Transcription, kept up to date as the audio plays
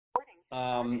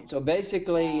So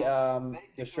basically,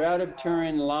 the Shroud of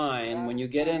Turin line, when you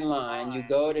get in line, you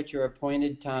go at your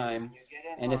appointed time,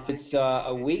 and if it's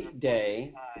a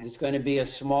weekday, it's going to be a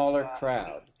smaller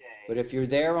crowd. But if you're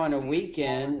there on a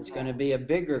weekend, it's going to be a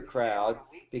bigger crowd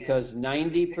because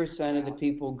 90% of the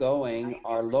people going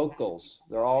are locals.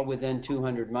 They're all within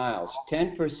 200 miles.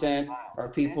 10% are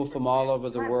people from all over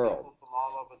the world.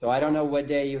 So I don't know what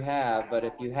day you have, but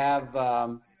if you have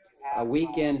a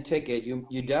weekend ticket,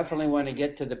 you definitely want to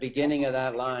get to the beginning of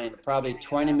that line, probably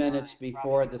 20 minutes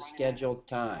before the scheduled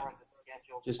time,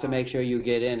 just to make sure you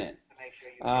get in it.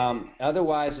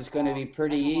 Otherwise, it's going to be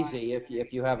pretty easy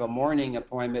if you have a morning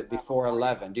appointment before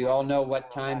 11. Do you all know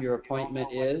what time your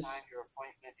appointment is?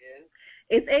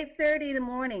 It's 8:30 in the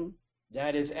morning.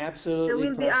 That is absolutely perfect. So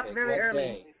we'll be up very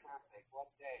early.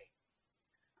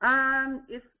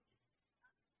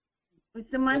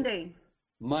 It's a Monday.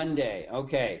 Monday,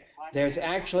 okay. There's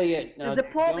actually the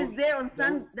Pope is there on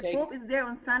The Pope is there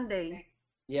on Sunday.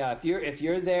 Yeah, if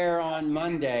you're there on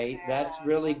Monday, that's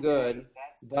really good.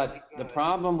 But the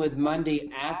problem with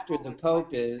Monday after the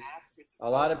Pope is a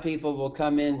lot of people will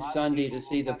come in Sunday to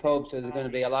see the Pope, so there's going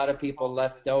to be a lot of people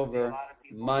left over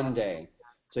Monday.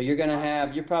 So you're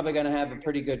probably going to have a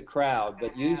pretty good crowd.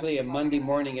 But usually a Monday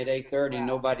morning at 8:30,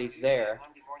 nobody's there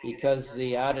because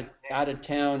the out of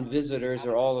town visitors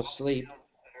are all asleep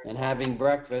and having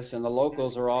breakfast, and the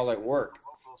locals are all at work.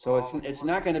 So it's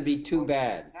not going to be too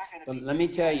bad. But let me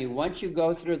tell you, once you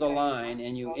go through the line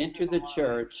and you enter the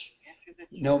church,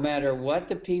 no matter what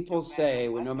the people say,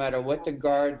 no matter what the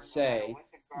guards say,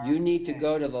 you need to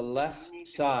go to the left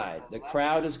side. The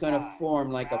crowd is going to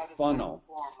form like a funnel,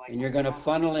 and you're going to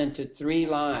funnel into 3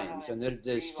 lines, and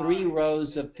there's 3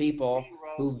 rows of people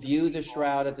who view the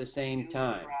shroud at the same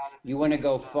time. You want to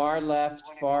go far left,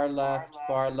 far left,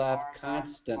 far left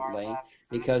constantly,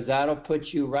 because that'll put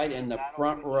you right in the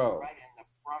front row.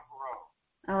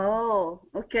 Oh,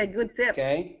 okay, good tip.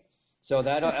 Okay? So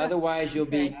that otherwise you'll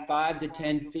be 5 to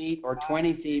 10 feet or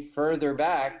 20 feet further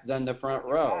back than the front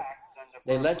row.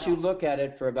 They let you look at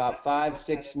it for about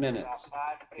 5-6 minutes.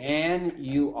 And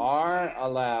you are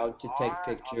allowed to take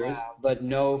pictures, but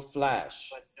no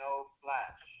flash.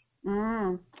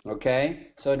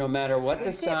 Okay? So no matter what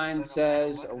the sign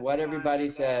says or what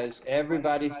everybody says,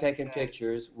 everybody's taking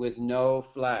pictures with no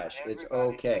flash. It's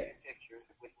okay.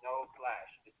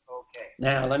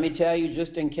 Now, let me tell you,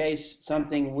 just in case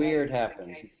something weird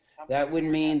happens, that would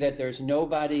mean that there's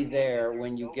nobody there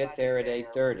when you get there at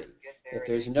 8:30. If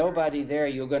there's nobody there,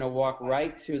 you're going to walk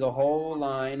right through the whole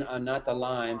line, not the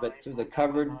line, but through the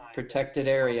covered, protected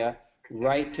area,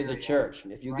 right to the church.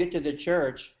 And if you get to the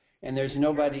church and there's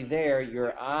nobody there,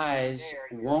 your eyes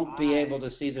won't be able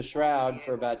to see the shroud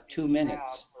for about 2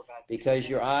 minutes because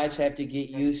your eyes have to get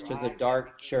used to the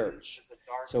dark church.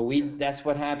 So that's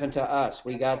what happened to us.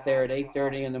 We got there at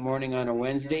 8:30 in the morning on a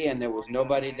Wednesday, and there was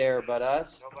nobody there but us,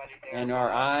 and our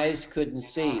eyes couldn't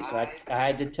see. So I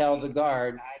had to tell the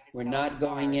guard, we're not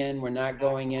going in, we're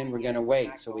going to wait.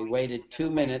 So we waited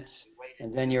 2 minutes,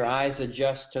 and then your eyes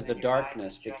adjust to the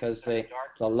darkness because the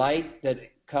light that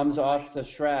comes off the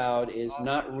shroud is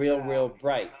not real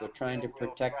bright. They're trying to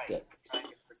protect it.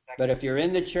 But if you're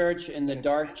in the church, in the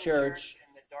dark church,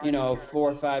 4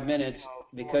 or 5 minutes,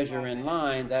 because you're in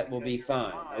line, that will be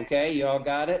fine. Okay, you all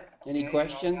got it? Any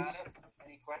questions?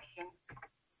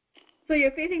 So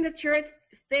you're facing the church,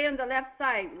 stay on the left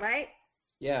side, right?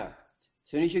 Yeah.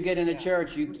 As soon as you get in the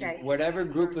church, whatever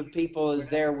group of people is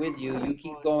there with you, you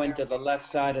keep going to the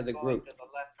left side of the group.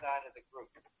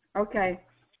 Okay.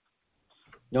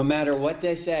 No matter what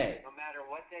they say.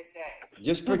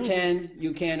 Just pretend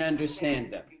you can't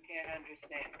understand them.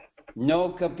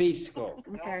 No capisco.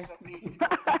 Okay.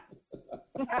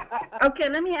 Okay,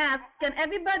 let me ask, can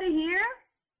everybody hear?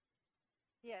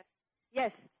 Yes.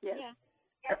 Yes. Yes. Yeah.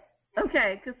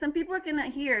 Okay, because some people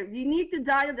cannot hear. You need to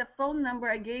dial the phone number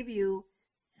I gave you,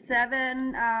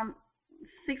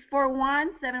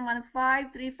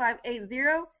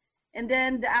 641-715-3580, and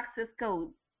then the access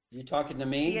code. You talking to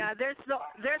me? Yeah, there's no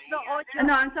audio.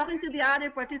 No, I'm talking to the other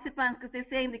participants because they're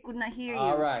saying they could not hear you.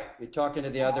 All right, you're talking to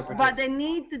the other participants. But they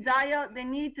need to dial. They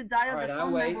need to dial the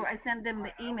phone number. I sent them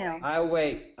the email. I'll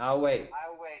wait.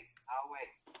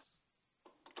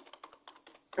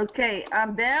 Okay,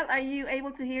 Belle, are you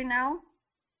able to hear now?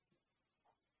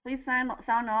 Please sound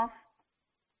off.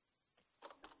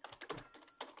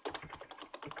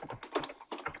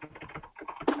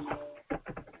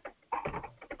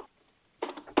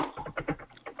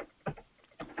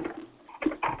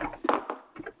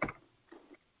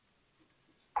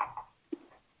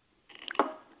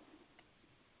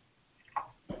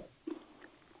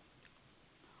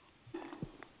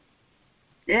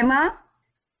 Emma?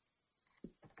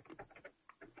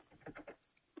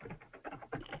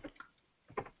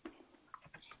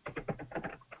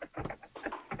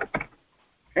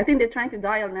 I think they're trying to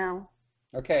dial now.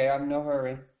 Okay, I'm no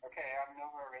hurry.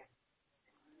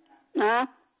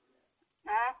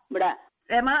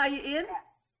 Emma, are you in?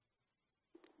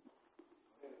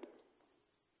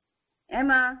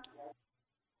 Emma.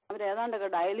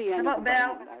 About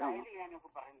Bell?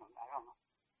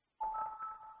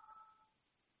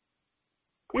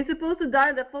 You're supposed to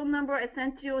dial the phone number I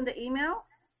sent you in the email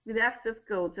with the access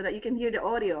code so that you can hear the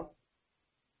audio.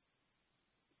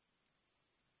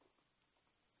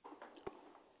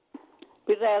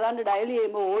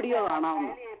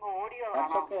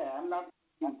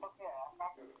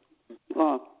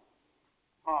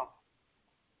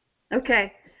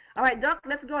 Okay. All right, Doc,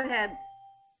 let's go ahead.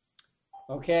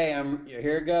 Okay,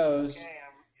 here it goes.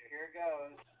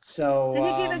 So, can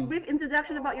you give a brief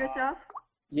introduction about yourself?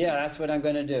 Yeah, that's what I'm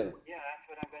going to do.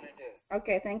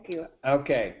 Okay, thank you.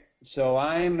 Okay, so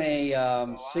I'm a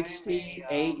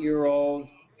 68-year-old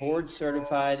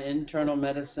board-certified internal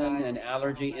medicine and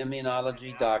allergy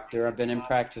immunology doctor. I've been in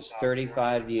practice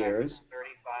 35 years.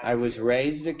 I was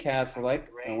raised a Catholic.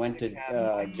 I went to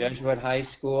Jesuit high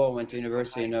school, went to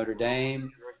University of Notre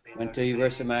Dame, went to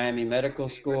University of Miami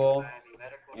Medical School,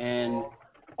 and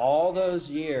all those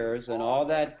years and all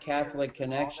that Catholic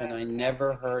connection, I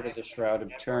never heard of the Shroud of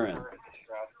Turin.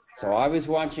 So I was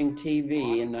watching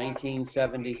TV in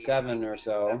 1977 or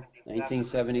so,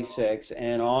 1976,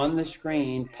 and on the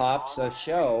screen pops a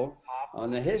show on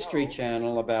the History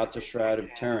Channel about the Shroud of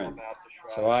Turin.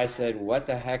 So I said, what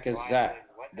the heck is that?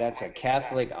 That's a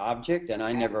Catholic object, and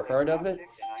I never heard of it.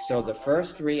 So the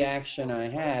first reaction I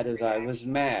had is I was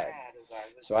mad.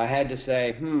 So I had to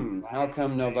say, how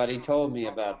come nobody told me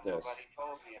about this?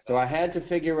 So I had to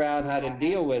figure out how to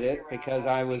deal with it because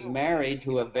I was married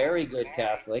to a very good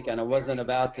Catholic, and I wasn't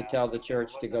about to tell the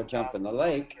church to go jump in the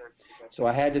lake. So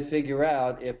I had to figure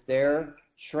out if their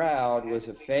shroud was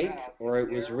a fake or it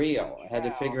was real. I had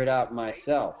to figure it out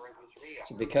myself.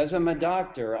 So because I'm a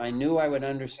doctor, I knew I would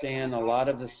understand a lot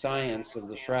of the science of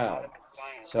the shroud.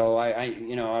 So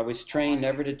I was trained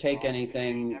never to take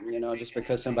anything, just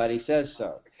because somebody says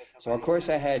so. So of course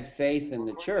I had faith in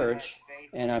the church,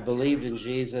 and I believed in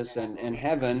Jesus and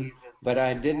heaven, but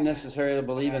I didn't necessarily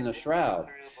believe in the shroud.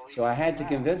 So I had to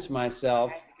convince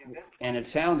myself, and it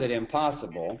sounded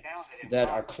impossible, that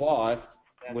a cloth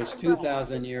was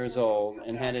 2,000 years old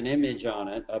and had an image on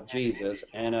it of Jesus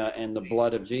and the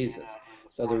blood of Jesus.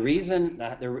 So the reason,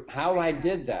 how I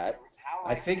did that,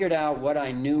 I figured out what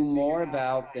I knew more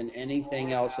about than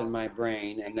anything else in my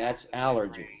brain, and that's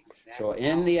allergy. So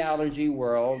in the allergy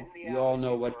world, you all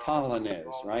know what pollen is,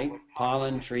 right?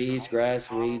 Pollen, trees, grass,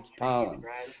 weeds, pollen.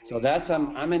 So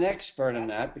I'm an expert in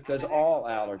that because all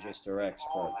allergists are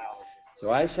experts.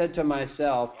 So I said to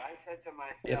myself,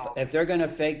 if they're going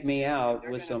to fake me out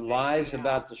with some lies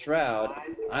about the shroud,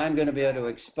 I'm going to be able to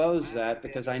expose that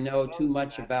because I know too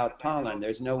much about pollen.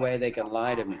 There's no way they can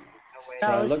lie to me. So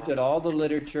I looked at all the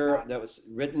literature that was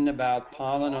written about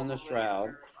pollen on the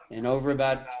shroud, and over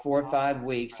about 4 or 5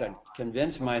 weeks, I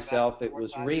convinced myself it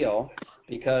was real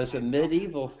because a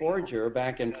medieval forger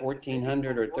back in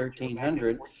 1400 or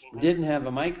 1300 didn't have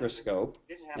a microscope,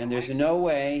 and there's no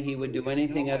way he would do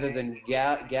anything other than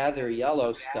gather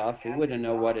yellow stuff. He wouldn't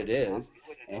know what it is,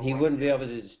 and he wouldn't be able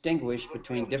to distinguish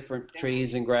between different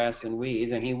trees and grass and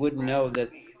weeds, and he wouldn't know that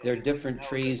there are different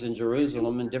trees in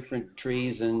Jerusalem and different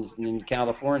trees in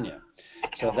California.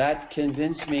 So that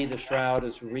convinced me the shroud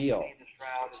is real.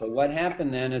 So what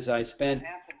happened then is I spent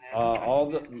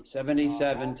all the 77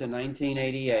 to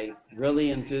 1988 really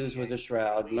enthused with the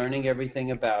shroud, learning everything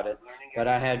about it. But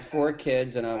I had 4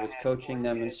 kids, and I was coaching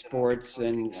them in sports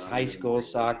and high school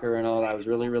soccer and all. I was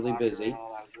really, really busy.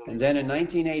 And then in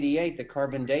 1988, the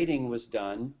carbon dating was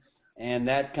done, and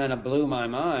that kind of blew my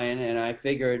mind. And I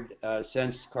figured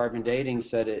since carbon dating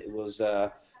said it was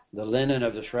the linen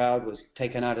of the shroud was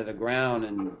taken out of the ground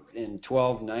in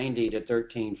 1290 to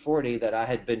 1340, that I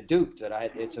had been duped, that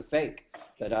it's a fake,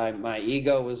 that my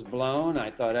ego was blown.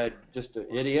 I thought I'd just an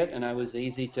idiot, and I was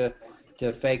easy to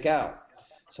fake out.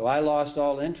 So I lost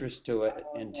all interest to it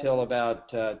until about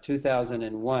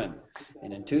 2001.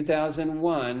 And in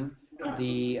 2001,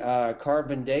 the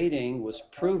carbon dating was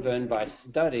proven by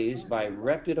studies by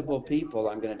reputable people,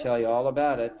 I'm going to tell you all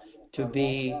about it, to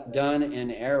be done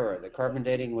in error. The carbon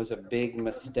dating was a big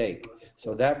mistake.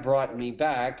 So that brought me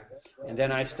back, and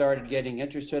then I started getting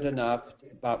interested enough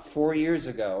about 4 years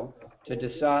ago to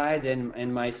decide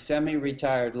in my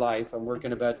semi-retired life, I'm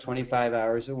working about 25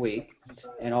 hours a week,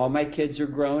 and all my kids are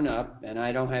grown up, and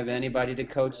I don't have anybody to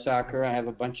coach soccer. I have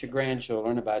a bunch of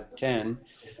grandchildren, about 10,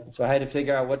 so I had to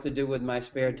figure out what to do with my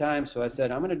spare time. So I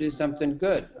said, I'm going to do something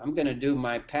good. I'm going to do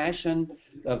my passion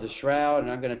of the shroud,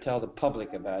 and I'm going to tell the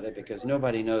public about it because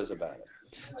nobody knows about it.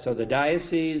 So the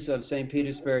Diocese of St.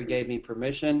 Petersburg gave me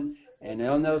permission, and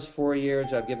in those 4 years,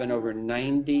 I've given over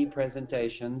 90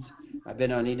 presentations. I've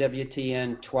been on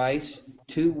EWTN twice,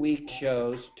 2-week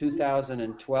shows,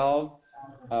 2012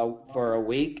 for a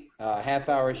week,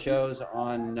 half-hour shows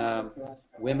on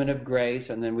Women of Grace,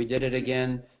 and then we did it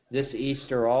again this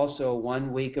Easter, also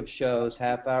 1 week of shows,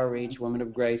 half-hour each, Women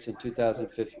of Grace in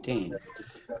 2015.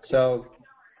 So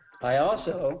I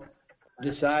also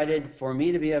decided for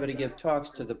me to be able to give talks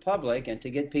to the public and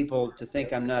to get people to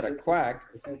think I'm not a quack,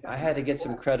 I had to get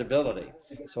some credibility.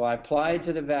 So I applied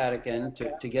to the Vatican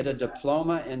to get a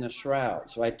diploma in the shroud.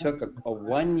 So I took a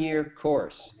 1-year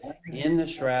course in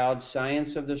the shroud,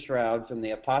 Science of the Shroud, from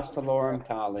the Apostolorum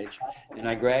College, and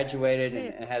I graduated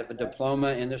and had a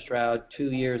diploma in the shroud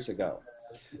 2 years ago.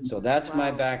 So that's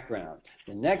my background.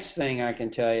 The next thing I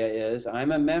can tell you is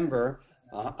I'm a member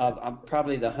I'm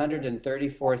probably the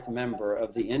 134th member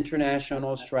of the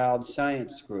International Shroud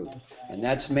Science Group, and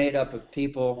that's made up of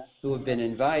people who have been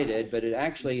invited, but it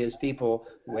actually is people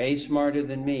way smarter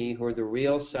than me who are the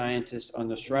real scientists on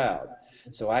the shroud.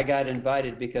 So I got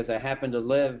invited because I happen to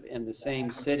live in the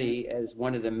same city as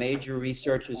one of the major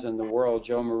researchers in the world,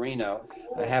 Joe Marino.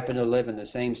 I happen to live in the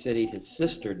same city his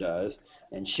sister does,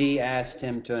 and she asked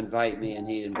him to invite me, and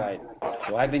he invited me.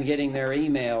 So I've been getting their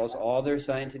emails, all their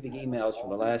scientific emails for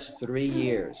the last 3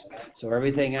 years. So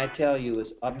everything I tell you is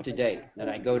up to date. And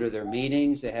I go to their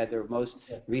meetings. They had their most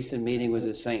recent meeting was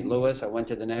in St. Louis. I went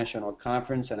to the national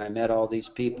conference, and I met all these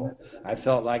people. I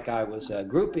felt like I was a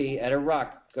groupie at a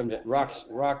rock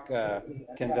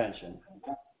convention.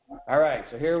 All right,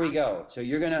 so here we go. So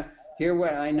you're going to hear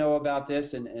what I know about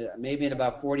this, and maybe in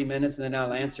about 40 minutes, and then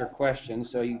I'll answer questions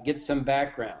so you get some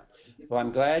background. Well,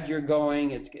 I'm glad you're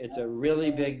going. It's a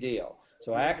really big deal.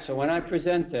 So when I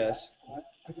present this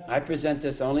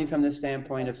only from the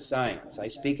standpoint of science. I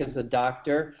speak as a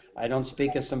doctor. I don't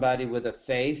speak as somebody with a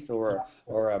faith or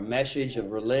a message of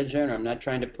religion. I'm not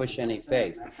trying to push any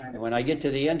faith. And when I get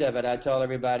to the end of it, I tell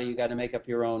everybody you got to make up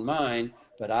your own mind,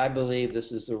 but I believe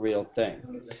this is the real thing.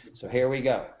 So here we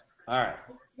go. All right.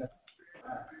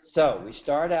 So we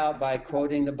start out by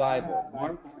quoting the Bible.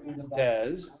 Mark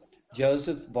says,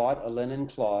 Joseph bought a linen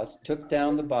cloth, took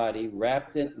down the body,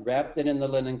 wrapped it in the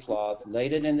linen cloth,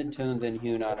 laid it in the tomb, then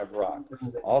hewn out of rock.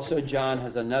 Also, John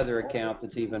has another account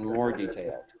that's even more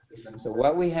detailed. So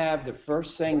what we have, the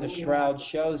first thing the shroud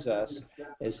shows us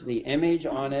is the image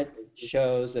on it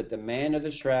shows that the man of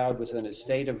the shroud was in a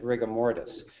state of rigor mortis.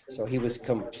 So he was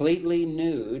completely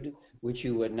nude, which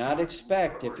you would not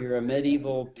expect if you're a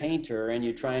medieval painter and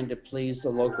you're trying to please the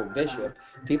local bishop.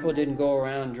 People didn't go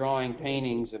around drawing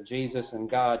paintings of Jesus and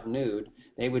God nude.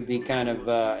 They would be kind of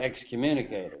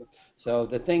excommunicated. So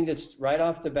the thing that's right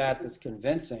off the bat that's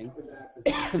convincing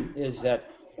is that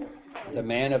the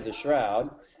man of the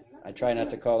shroud, I try not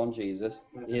to call him Jesus,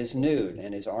 is nude,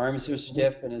 and his arms are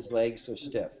stiff and his legs are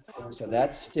stiff. So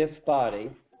that stiff body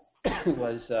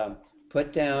was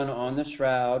put down on the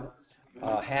shroud,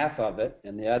 half of it,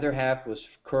 and the other half was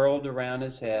curled around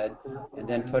his head and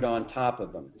then put on top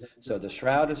of him. So the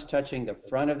shroud is touching the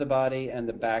front of the body and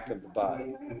the back of the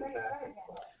body.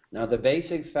 Now the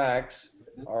basic facts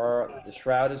are the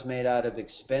shroud is made out of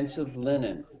expensive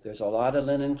linen. There's a lot of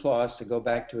linen cloths to go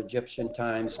back to Egyptian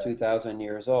times, 2,000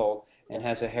 years old, and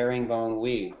has a herringbone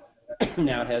weave.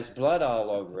 Now it has blood all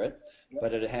over it,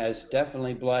 but it has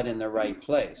definitely blood in the right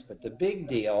place. But the big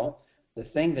deal, the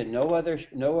thing that no other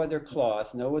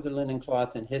linen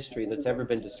cloth in history that's ever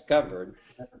been discovered,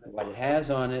 what it has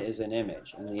on it is an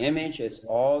image. And the image is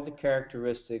all the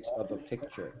characteristics of a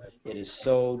picture. It is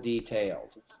so detailed.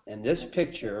 And this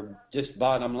picture, just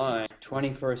bottom line,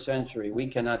 21st century, we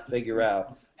cannot figure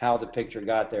out how the picture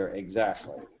got there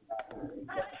exactly.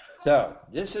 So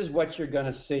this is what you're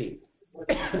going to see.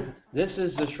 This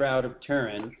is the Shroud of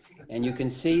Turin, and you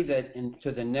can see that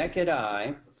to the naked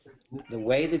eye, the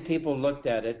way that people looked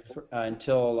at it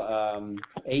until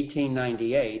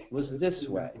 1898 was this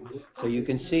way. So you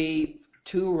can see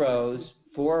 2 rows,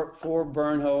 four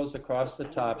burn holes across the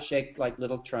top, shaped like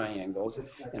little triangles,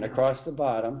 and across the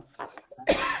bottom,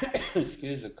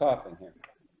 excuse the coughing here,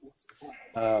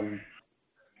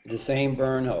 the same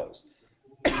burn holes.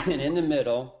 And in the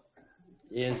middle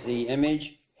is the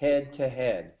image head to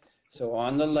head. So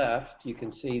on the left, you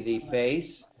can see the face,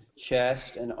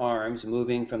 chest, and arms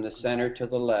moving from the center to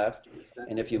the left.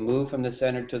 And if you move from the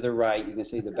center to the right, you can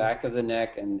see the back of the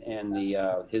neck and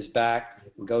his back,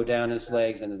 and go down his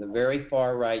legs. And at the very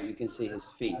far right, you can see his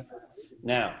feet.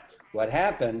 Now, what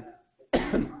happened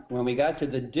when we got to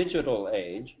the digital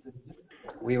age,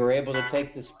 we were able to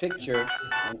take this picture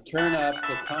and turn up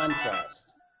the contrast.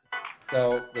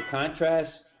 So the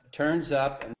contrast turns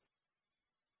up. And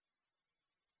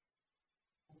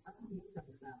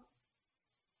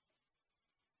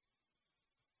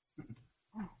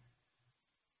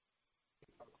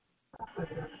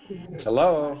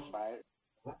hello?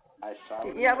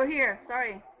 Yeah, we're here.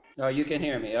 Sorry. Oh, you can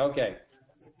hear me. Okay.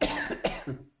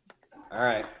 All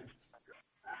right.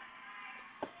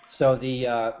 So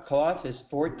the cloth is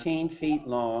 14 feet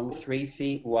long, 3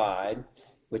 feet wide,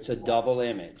 which is a double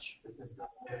image.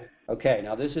 Okay,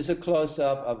 now this is a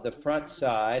close-up of the front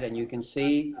side, and you can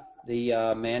see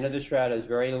the man of the shroud has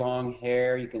very long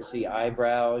hair. You can see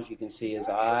eyebrows. You can see his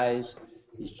eyes,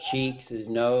 his cheeks, his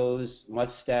nose,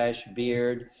 mustache,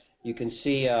 beard. You can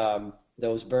see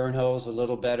those burn holes a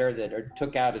little better that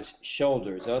took out his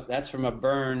shoulders. That's from a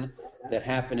burn that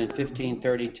happened in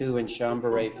 1532 in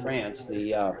Chambéry, France.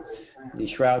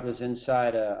 The shroud was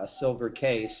inside a silver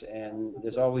case, and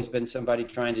there's always been somebody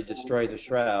trying to destroy the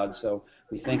shroud, so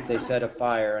we think they set a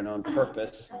fire, and on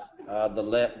purpose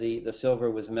the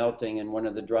silver was melting and one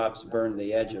of the drops burned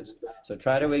the edges. So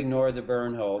try to ignore the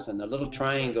burn holes, and the little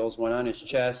triangles, one on his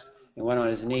chest and one on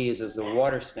his knees, is the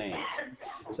water stains.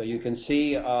 So you can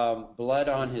see blood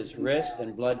on his wrist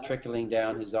and blood trickling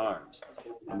down his arms.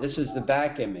 And this is the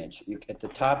back image. At the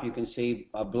top you can see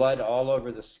blood all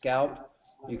over the scalp.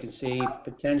 You can see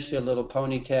potentially a little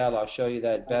ponytail. I'll show you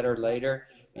that better later.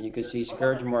 And you can see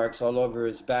scourge marks all over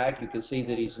his back. You can see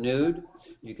that he's nude.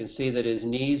 You can see that his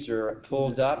knees are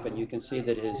pulled up, and you can see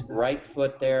that his right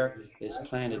foot there is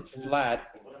planted flat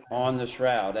on the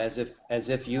shroud, as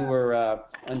if you were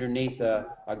underneath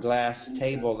a glass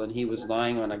table and he was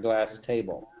lying on a glass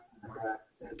table.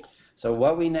 So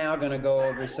what we now going to go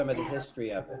over some of the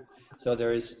history of it. So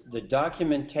there is the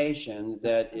documentation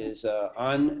that is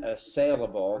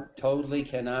unassailable, totally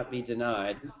cannot be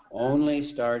denied,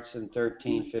 only starts in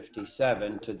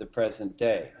 1357 to the present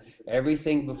day.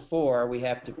 Everything before we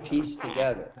have to piece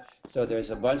together. So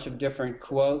there's a bunch of different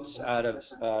quotes out of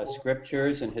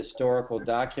scriptures and historical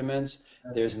documents.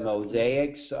 There's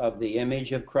mosaics of the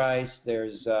image of Christ.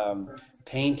 There's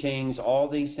paintings. All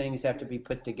these things have to be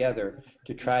put together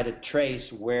to try to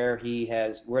trace where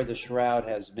the shroud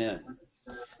has been.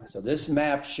 So this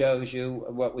map shows you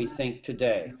what we think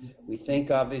today. We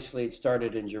think obviously it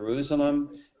started in Jerusalem,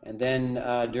 and then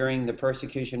during the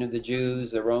persecution of the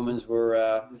Jews, the Romans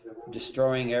were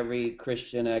destroying every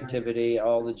Christian activity.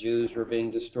 All the Jews were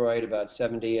being destroyed about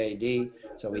 70 A.D.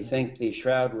 So we think the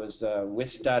shroud was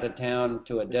whisked out of town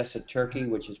to Edessa, Turkey,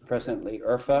 which is presently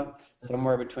Urfa,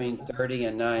 somewhere between 30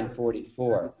 and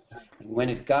 944. And when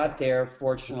it got there,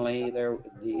 fortunately,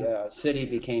 the city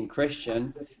became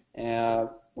Christian.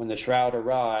 When the shroud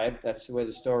arrived, that's the way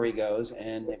the story goes,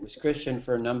 and it was Christian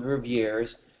for a number of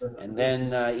years. And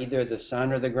then either the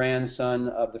son or the grandson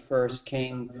of the first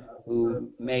king who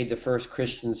made the first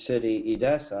Christian city,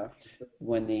 Edessa,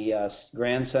 when the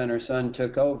grandson or son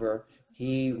took over,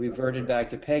 he reverted back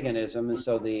to paganism, and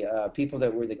so the people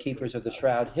that were the keepers of the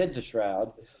shroud hid the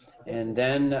shroud, and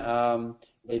then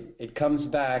it comes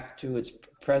back to its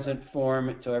present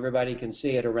form so everybody can see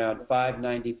it around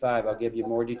 595. I'll give you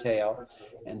more detail.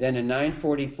 And then in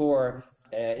 944,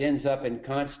 ends up in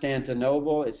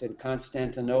Constantinople. It's in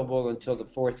Constantinople until the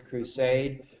Fourth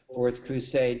Crusade. Fourth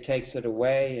Crusade takes it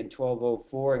away. In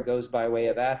 1204, it goes by way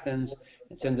of Athens.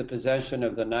 It's in the possession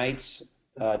of the Knights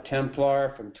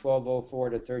Templar from 1204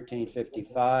 to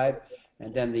 1355.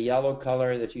 And then the yellow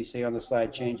color that you see on the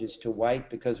slide changes to white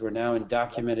because we're now in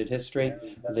documented history.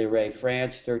 Lille,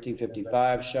 France,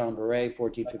 1355, Chambéry,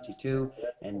 1452,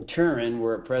 and Turin,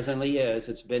 where it presently is.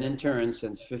 It's been in Turin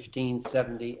since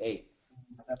 1578.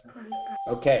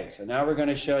 Okay, so now we're going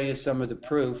to show you some of the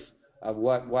proof of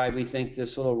why we think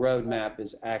this little road map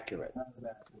is accurate.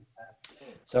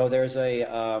 So there's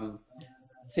a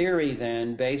theory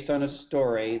then based on a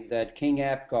story that King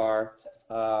Apgar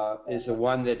is the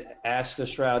one that asked the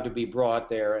shroud to be brought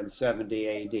there in 70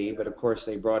 A.D., but of course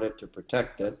they brought it to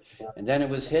protect it. And then it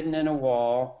was hidden in a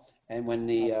wall, and when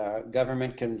the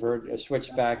government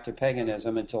switched back to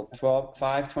paganism until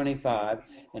 525,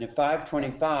 and in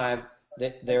 525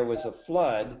 there was a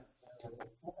flood.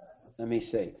 Let me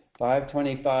see.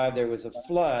 525 there was a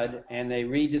flood, and they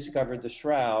rediscovered the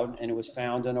shroud, and it was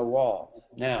found in a wall.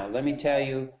 Now, let me tell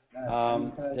you,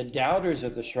 the doubters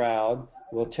of the shroud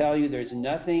will tell you there's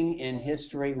nothing in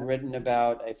history written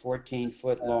about a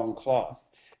 14-foot long cloth.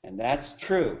 And that's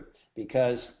true,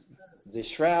 because the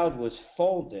shroud was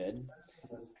folded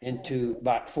into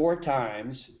about 4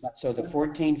 times, so the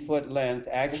 14-foot length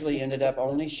actually ended up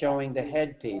only showing the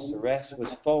headpiece. The rest was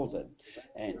folded.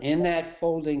 And in that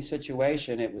folding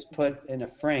situation, it was put in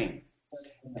a frame.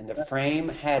 And the frame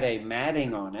had a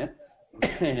matting on it,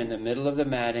 and in the middle of the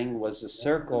matting was a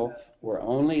circle where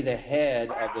only the head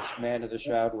of the man of the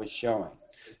shroud was showing.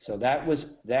 So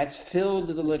that's filled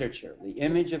the literature. The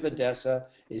image of Edessa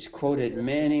is quoted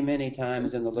many, many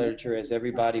times in the literature as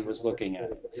everybody was looking at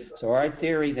it. So our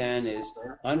theory then is,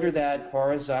 under that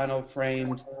horizontal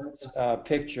framed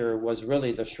picture was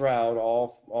really the shroud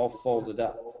all folded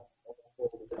up.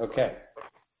 Okay.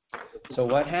 So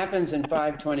what happens in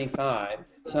 525?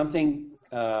 Something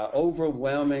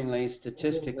overwhelmingly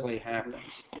statistically happens.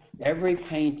 Every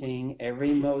painting,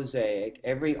 every mosaic,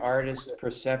 every artist's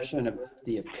perception of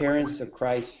the appearance of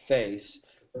Christ's face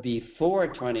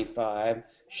before 25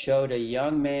 showed a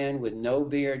young man with no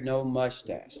beard, no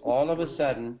mustache. All of a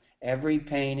sudden, every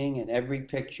painting and every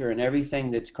picture and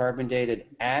everything that's carbon dated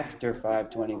after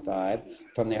 525,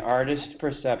 from the artist's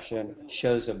perception,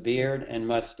 shows a beard and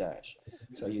mustache.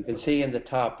 So you can see in the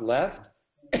top left,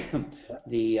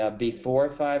 the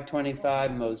before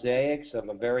 525 mosaics of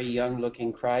a very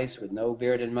young-looking Christ with no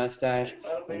beard and mustache,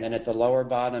 and then at the lower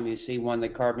bottom you see one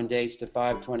that carbon dates to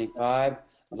 525,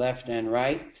 left and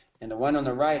right. And the one on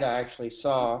the right I actually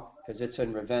saw, because it's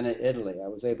in Ravenna, Italy. I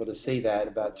was able to see that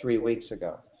about 3 weeks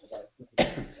ago.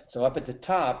 So up at the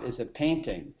top is a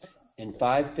painting. In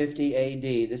 550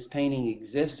 AD, this painting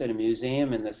exists in a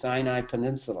museum in the Sinai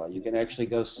Peninsula. You can actually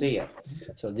go see it.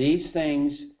 So these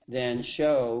things then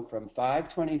show from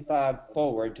 525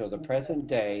 forward till the present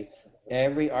day,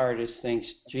 every artist thinks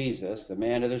Jesus, the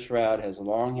man of the shroud, has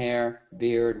long hair,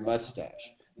 beard, mustache,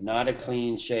 not a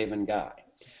clean-shaven guy.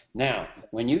 Now,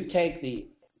 when you take the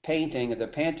painting of the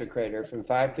Pantocrator from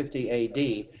 550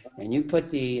 AD and you put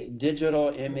the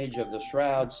digital image of the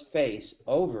shroud's face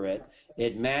over it,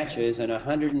 it matches in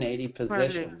 180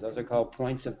 positions. Those are called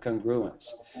points of congruence.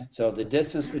 So the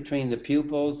distance between the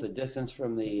pupils, the distance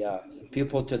from the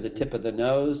pupil to the tip of the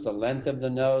nose, the length of the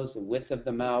nose, the width of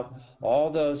the mouth, all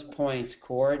those points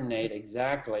coordinate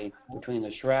exactly between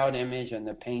the shroud image and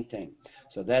the painting.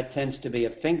 So that tends to be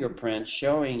a fingerprint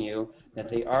showing you that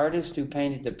the artist who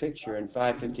painted the picture in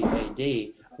 550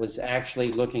 AD was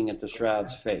actually looking at the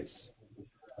shroud's face.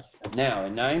 Now,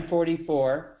 in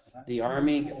 944, the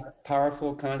army,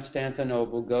 powerful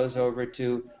Constantinople, goes over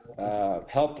to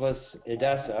helpless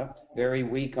Edessa, very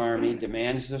weak army,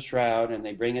 demands the shroud, and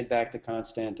they bring it back to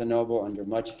Constantinople under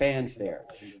much fanfare.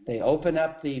 They open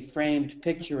up the framed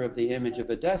picture of the image of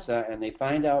Edessa, and they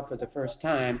find out for the first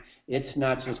time it's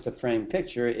not just a framed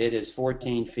picture, it is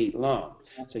 14 feet long.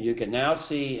 So you can now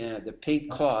see the pink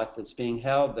cloth that's being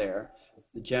held there,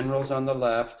 the general's on the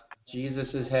left,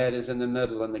 Jesus' head is in the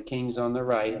middle, and the king's on the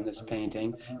right in this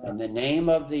painting. And the name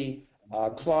of the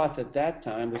cloth at that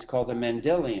time was called a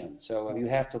Mendelian. So you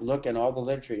have to look in all the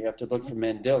literature, you have to look for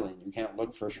Mendelian. You can't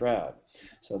look for shroud.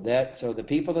 So the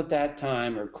people at that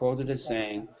time are quoted as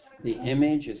saying, the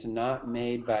image is not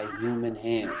made by human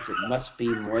hands. It must be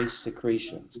moist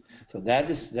secretions. So that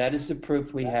is the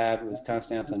proof we have with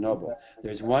Constantinople.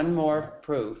 There's one more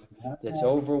proof that's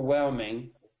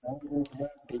overwhelming,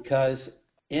 because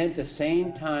at the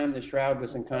same time the shroud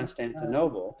was in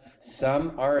Constantinople,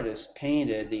 some artists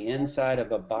painted the inside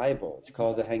of a Bible. It's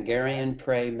called the Hungarian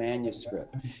Prayer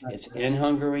manuscript. It's in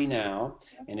Hungary now,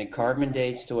 and it carbon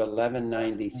dates to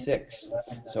 1196.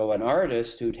 So an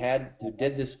artist who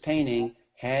did this painting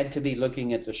had to be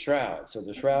looking at the shroud. So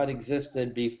the shroud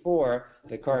existed before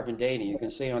the carbon dating. You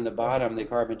can see on the bottom the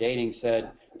carbon dating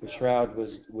said the shroud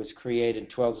was created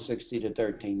 1260 to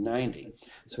 1390.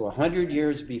 So 100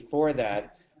 years before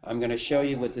that, I'm going to show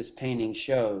you what this painting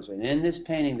shows. And in this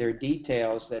painting, there are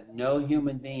details that no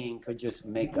human being could just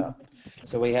make up.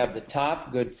 So we have the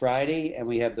top, Good Friday, and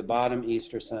we have the bottom,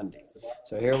 Easter Sunday.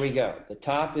 So here we go. The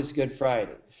top is Good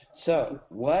Friday. So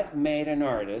what made an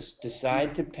artist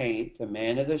decide to paint the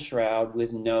man of the shroud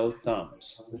with no thumbs?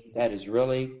 That is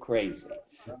really crazy.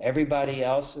 Everybody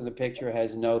else in the picture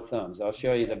has no thumbs. I'll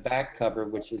show you the back cover,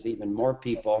 which is even more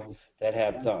people that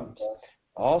have thumbs.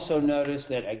 Also notice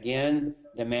that, again,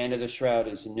 the man of the shroud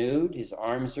is nude, his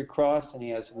arms are crossed, and he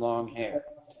has long hair.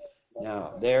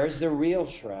 Now, there's the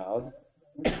real shroud,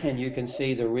 and you can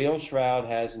see the real shroud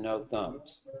has no thumbs.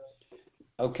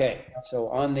 Okay, so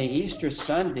on the Easter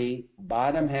Sunday,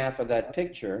 bottom half of that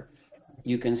picture,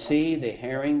 you can see the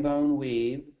herringbone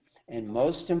weave, and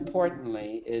most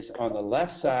importantly is on the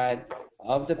left side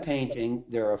of the painting,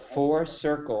 there are 4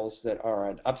 circles that are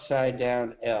an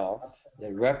upside-down L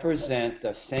that represent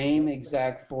the same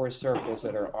exact 4 circles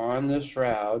that are on the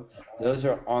shroud. Those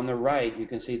are on the right. You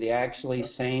can see the actually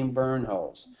same burn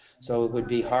holes. So it would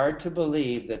be hard to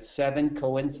believe that 7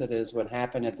 coincidences would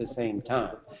happen at the same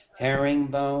time.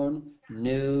 Herringbone,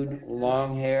 nude,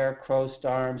 long hair, crossed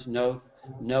arms, no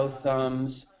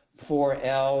thumbs, 4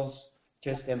 L's,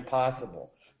 just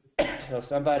impossible. So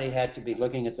somebody had to be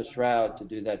looking at the shroud to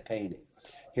do that painting.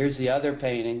 Here's the other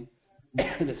painting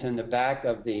that's in the back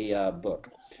of the book.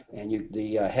 And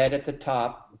the head at the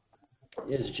top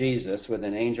is Jesus with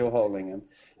an angel holding him.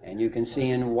 And you can see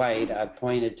in white, I've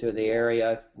pointed to the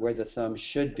area where the thumbs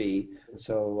should be.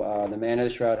 So the man of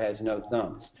the shroud has no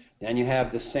thumbs. Then you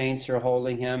have the saints are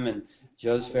holding him, and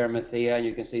Joseph Arimathea, and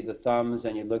you can see the thumbs,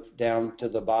 and you look down to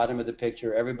the bottom of the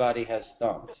picture, everybody has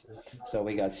thumbs. So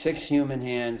we got 6 human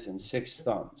hands and 6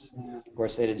 thumbs. Of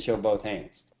course, they didn't show both hands.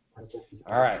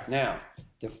 All right, now,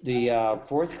 the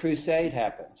Fourth Crusade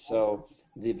happened. So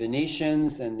the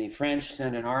Venetians and the French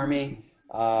sent an army.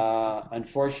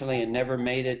 Unfortunately, it never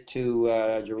made it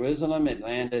to Jerusalem. It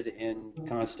landed in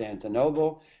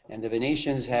Constantinople, and the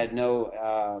Venetians had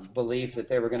no belief that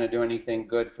they were going to do anything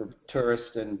good for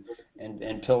tourists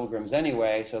and pilgrims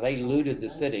anyway, so they looted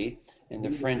the city, and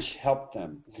the French helped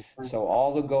them. So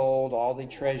all the gold, all the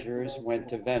treasures went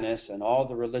to Venice, and all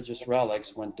the religious relics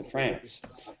went to France.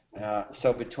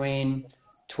 So between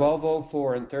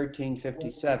 1204 and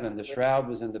 1357, the shroud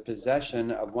was in the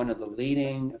possession of one of the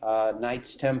leading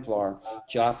Knights Templar,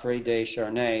 Geoffrey de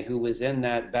Charnay, who was in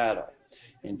that battle.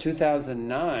 In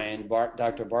 2009,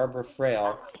 Dr. Barbara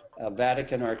Frail, a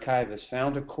Vatican archivist,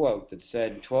 found a quote that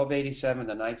said, 1287,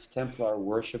 the Knights Templar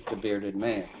worshipped the bearded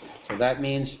man. So that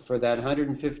means for that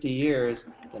 150 years,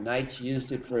 the Knights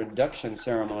used it for induction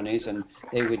ceremonies, and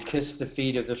they would kiss the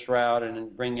feet of the shroud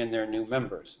and bring in their new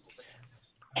members.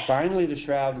 Finally, the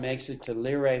shroud makes it to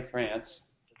Lire, France,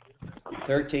 in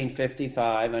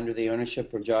 1355, under the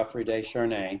ownership of Geoffrey de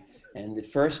Charnay, and the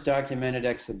first documented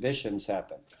exhibitions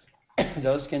happen.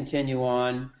 Those continue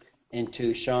on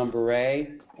into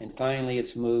Chambéry, and finally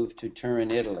it's moved to Turin,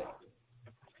 Italy.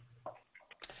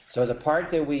 So the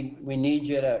part that we need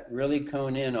you to really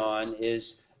cone in on is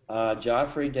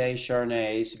Geoffrey de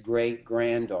Charnay's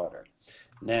great-granddaughter.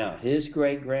 Now, his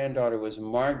great-granddaughter was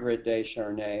Margaret de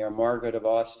Charnay, or Margaret of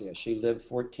Austria. She lived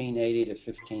 1480 to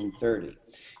 1530.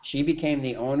 She became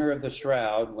the owner of the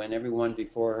shroud when everyone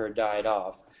before her died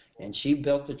off, and she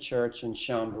built the church in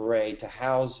Chambéry to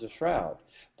house the shroud.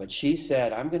 But she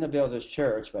said, I'm going to build this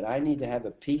church, but I need to have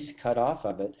a piece cut off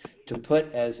of it to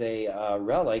put as a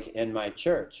relic in my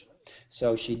church.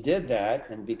 So she did that,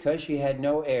 and because she had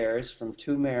no heirs from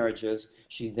 2 marriages,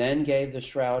 she then gave the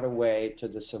shroud away to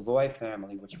the Savoy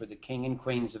family, which were the king and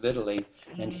queens of Italy,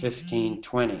 in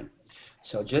 1520.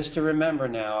 So just to remember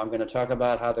now, I'm going to talk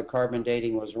about how the carbon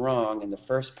dating was wrong, and the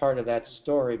first part of that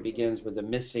story begins with the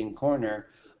missing corner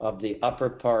of the upper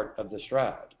part of the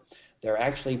shroud. There are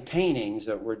actually paintings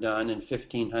that were done in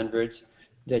 1500s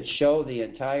that show the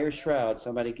entire shroud.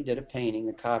 Somebody did a painting,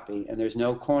 a copy, and there's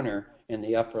no corner in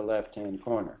the upper left-hand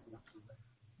corner.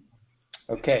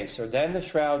 Okay, so then the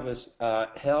shroud was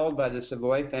held by the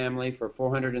Savoy family for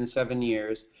 407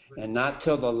 years, and not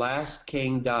till the last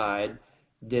king died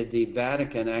did the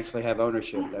Vatican actually have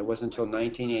ownership. That wasn't until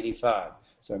 1985,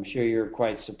 so I'm sure you're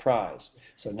quite surprised.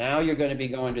 So now you're going to be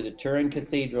going to the Turin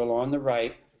Cathedral on the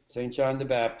right, St. John the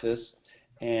Baptist,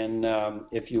 and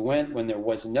if you went when there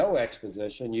was no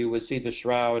exposition, you would see the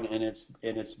shroud in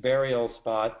its burial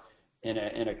spot in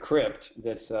a crypt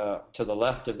that's to the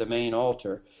left of the main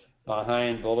altar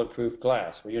behind bulletproof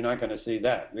glass. Well, you're not going to see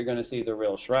that. You're going to see the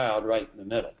real shroud right in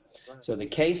the middle. So the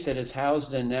case that it's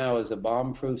housed in now is a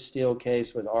bomb-proof steel case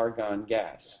with argon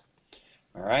gas.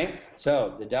 All right?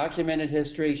 So the documented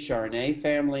history, Charnay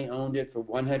family owned it for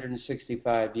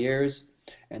 165 years,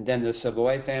 and then the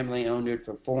Savoy family owned it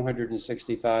for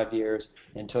 465 years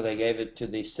until they gave it to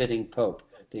the sitting pope.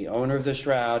 The owner of the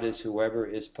shroud is whoever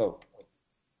is pope.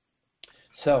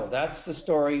 So that's the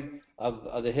story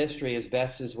of the history as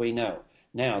best as we know.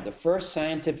 Now, the first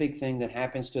scientific thing that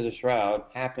happens to the shroud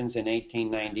happens in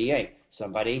 1898.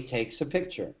 Somebody takes a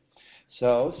picture.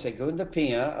 So Segunda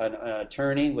Pia, an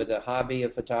attorney with a hobby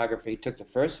of photography, took the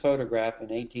first photograph in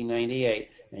 1898,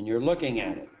 and you're looking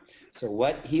at it. So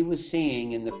what he was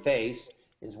seeing in the face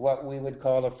is what we would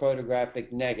call a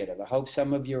photographic negative. I hope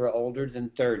some of you are older than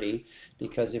 30,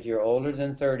 because if you're older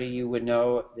than 30, you would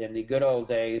know in the good old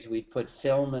days we'd put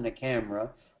film in a camera,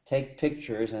 take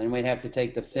pictures, and then we'd have to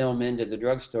take the film into the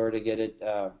drugstore to get it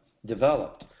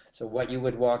developed. So what you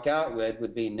would walk out with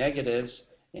would be negatives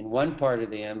in one part of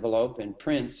the envelope and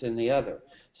prints in the other.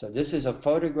 So this is a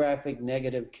photographic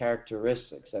negative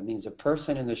characteristics. That means a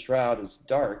person in the shroud is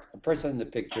dark, a person in the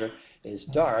picture is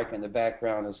dark, and the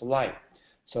background is light.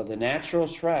 So the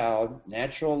natural shroud,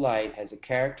 natural light, has the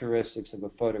characteristics of a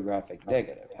photographic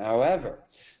negative. However,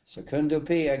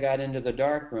 Secundopeia got into the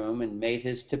dark room and made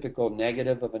his typical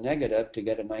negative of a negative to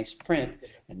get a nice print,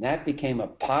 and that became a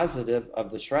positive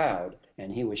of the shroud,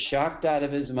 and he was shocked out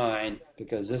of his mind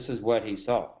because this is what he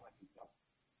saw.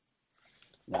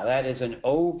 Now that is an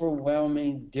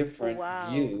overwhelming different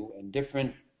view and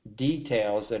different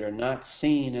details that are not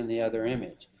seen in the other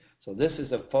image. So this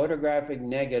is a photographic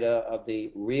negative of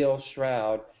the real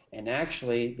shroud, and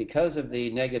actually, because of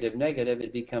the negative,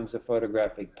 it becomes a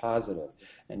photographic positive.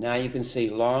 And now you can see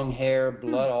long hair,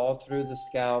 blood all through the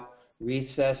scalp,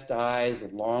 recessed eyes,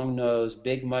 a long nose,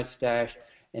 big mustache,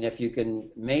 and if you can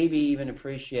maybe even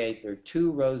appreciate, there are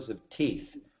 2 rows of teeth.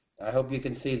 I hope you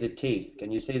can see the teeth.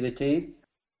 Can you see the teeth?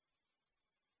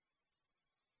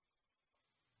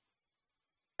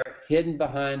 They're hidden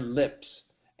behind lips,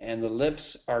 and the lips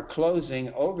are closing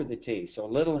over the teeth. So a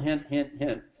little hint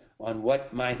on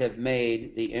what might have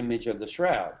made the image of the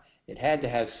shroud. It had to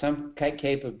have some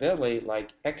capability like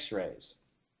X-rays.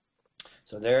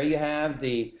 So there you have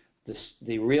the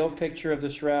real picture of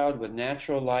the shroud with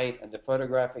natural light, and the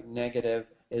photographic negative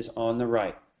is on the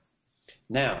right.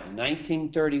 Now, in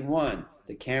 1931,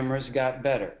 the cameras got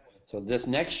better. So this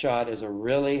next shot is a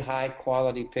really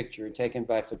high-quality picture taken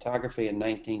by photography in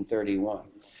 1931.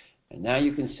 And now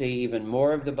you can see even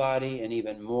more of the body and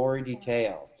even more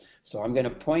detail. So I'm going to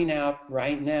point out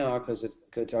right now, because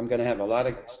I'm going to have a lot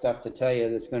of stuff to tell you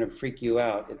that's going to freak you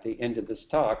out at the end of this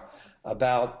talk,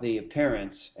 about the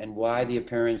appearance and why the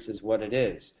appearance is what it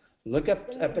is. Look up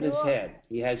at his head.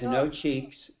 He has no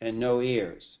cheeks and no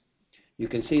ears. You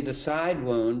can see the side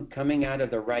wound coming out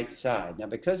of the right side. Now,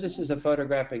 because this is a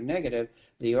photographic negative,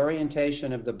 the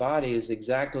orientation of the body is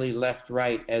exactly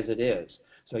left-right as it is.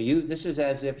 So this is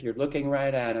as if you're looking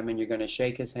right at him and you're going to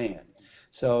shake his hand.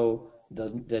 So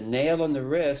the nail in the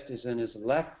wrist is in his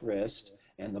left wrist,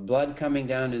 and the blood coming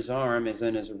down his arm is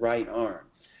in his right arm.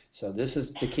 So this is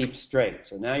to keep straight.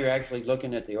 So now you're actually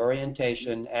looking at the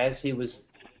orientation as he was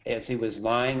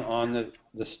lying on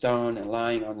the stone and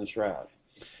lying on the shroud.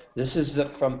 This is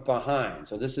from behind.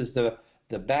 So this is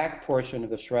the back portion of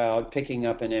the shroud picking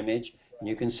up an image. And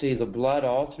you can see the blood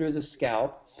all through the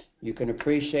scalp. You can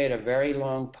appreciate a very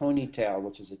long ponytail,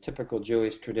 which is a typical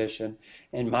Jewish tradition.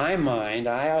 In my mind,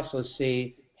 I also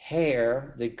see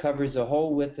hair that covers the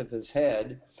whole width of his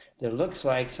head that looks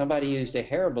like somebody used a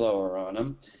hair blower on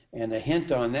him. And the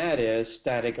hint on that is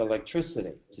static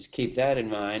electricity. Just keep that in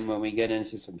mind when we get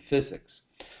into some physics.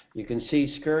 You can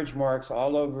see scourge marks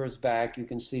all over his back. You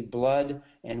can see blood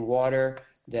and water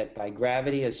that by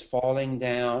gravity is falling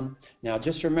down. Now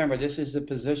just remember, this is the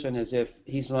position as if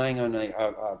he's lying on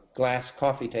a glass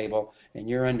coffee table and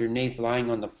you're underneath lying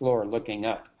on the floor looking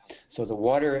up. So the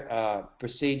water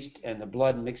proceeds and the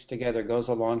blood mixed together goes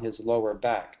along his lower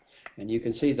back. And you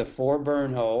can see the 4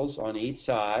 burn holes on each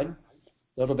side.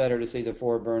 A little better to see the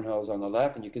 4 burn holes on the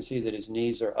left, and you can see that his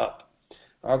knees are up.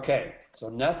 Okay, so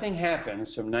nothing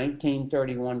happens from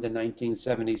 1931 to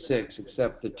 1976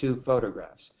 except the 2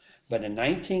 photographs. But in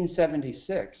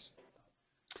 1976,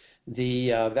 the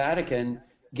Vatican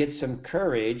gets some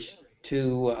courage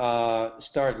to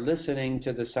start listening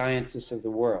to the scientists of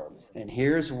the world. And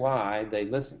here's why they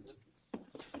listened.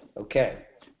 Okay,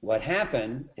 what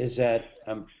happened is that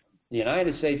the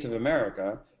United States of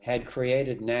America had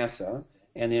created NASA,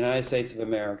 and the United States of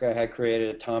America had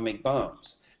created atomic bombs.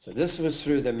 So this was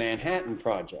through the Manhattan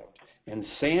Project. And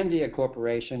Sandia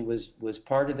Corporation was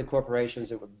part of the corporations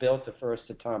that built the first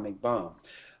atomic bomb.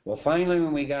 Well, finally,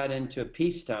 when we got into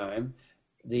peacetime,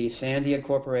 the Sandia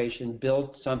Corporation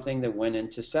built something that went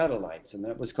into satellites, and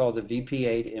that was called the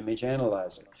VP-8 image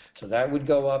analyzer. So that would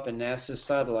go up in NASA's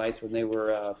satellites when they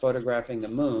were photographing the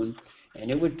moon, and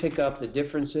it would pick up the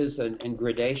differences and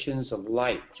gradations of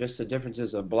light, just the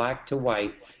differences of black to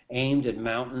white, aimed at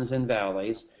mountains and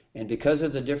valleys. And because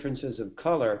of the differences of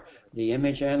color, the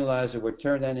image analyzer would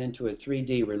turn that into a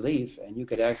 3D relief, and you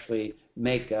could actually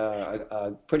make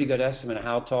a pretty good estimate of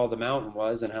how tall the mountain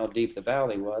was and how deep the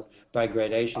valley was by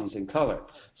gradations in color.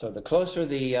 So the closer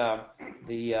the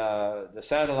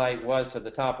satellite was to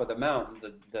the top of the mountain,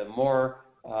 the more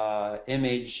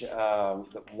image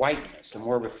whiteness, the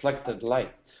more reflected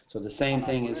light. So the same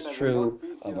thing is true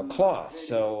of a cloth.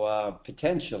 So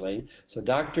potentially, so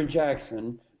Dr.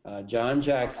 Jackson, John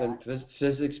Jackson,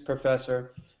 physics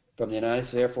professor from the United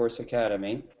States Air Force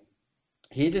Academy,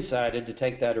 he decided to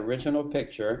take that original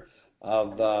picture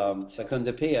of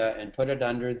Secunda Pia and put it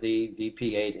under the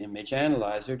VP8 image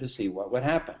analyzer to see what would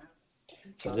happen.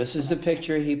 So this is the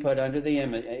picture he put under the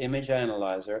image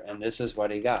analyzer, and this is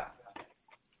what he got.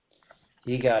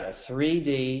 He got a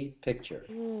 3D picture.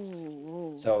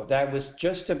 So that was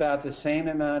just about the same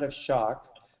amount of shock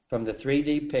from the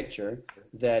 3D picture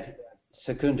that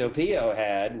Secundo Pio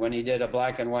had when he did a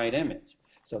black and white image.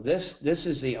 So this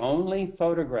is the only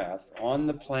photograph on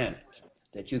the planet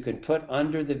that you can put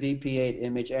under the VP8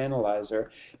 image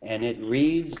analyzer, and it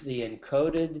reads the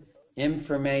encoded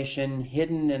information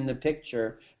hidden in the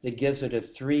picture that gives it a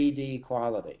 3D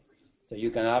quality. So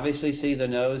you can obviously see the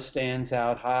nose stands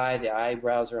out high, the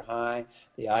eyebrows are high,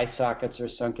 the eye sockets are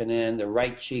sunken in, the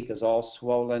right cheek is all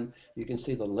swollen, you can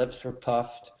see the lips are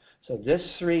puffed. So this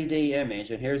 3D image,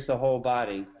 and here's the whole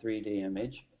body 3D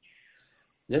image,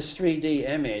 this 3D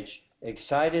image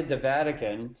excited the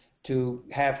Vatican to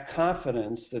have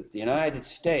confidence that the United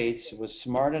States was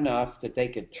smart enough that they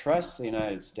could trust the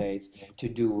United States to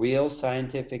do real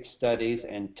scientific studies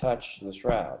and touch the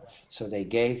shroud. So they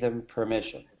gave them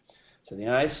permission. So the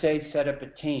United States set up a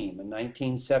team in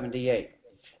 1978.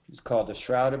 It's called the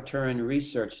Shroud of Turin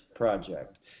Research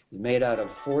Project. It's made out of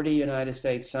 40 United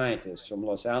States scientists from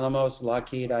Los Alamos,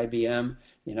 Lockheed, IBM,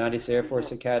 the United States Air Force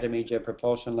Academy, Jet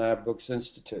Propulsion Lab, Brooks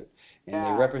Institute. And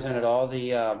they represented all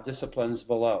the disciplines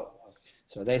below.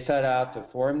 So they set out to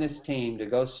form this team to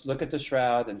go look at the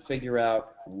shroud and figure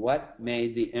out what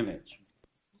made the image.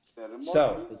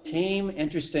 So the team,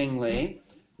 interestingly,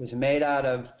 was made out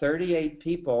of 38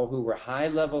 people who were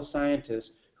high-level scientists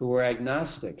who were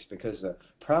agnostics, because the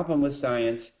problem with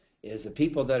science is the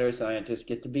people that are scientists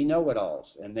get to be know-it-alls,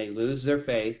 and they lose their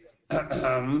faith,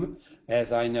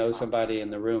 as I know somebody in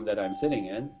the room that I'm sitting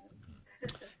in.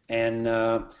 And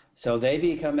so they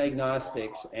become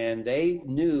agnostics, and they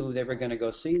knew they were going to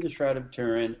go see the Shroud of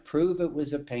Turin, prove it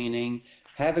was a painting,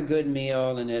 have a good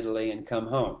meal in Italy, and come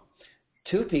home.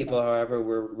 2 people, however,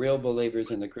 were real believers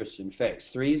in the Christian faith.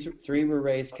 3 were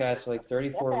raised Catholic,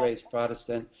 34 raised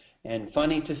Protestant, and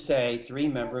funny to say, 3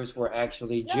 members were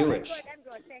actually Jewish. I'm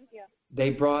good. Thank you. They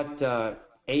brought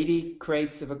 80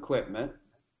 crates of equipment,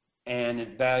 and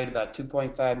it valued about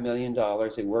 $2.5 million.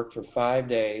 They worked for 5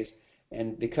 days,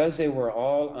 and because they were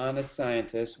all honest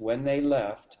scientists, when they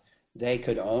left, they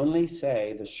could only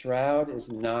say the shroud is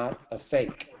not a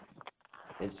fake.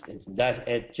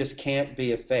 It just can't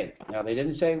be a fake. Now, they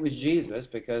didn't say it was Jesus,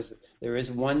 because there is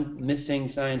one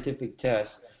missing scientific test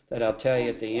that I'll tell you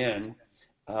at the end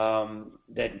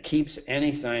that keeps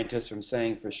any scientist from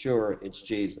saying for sure it's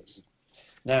Jesus.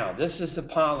 Now, this is the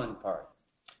pollen part.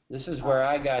 This is where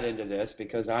I got into this,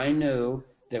 because I knew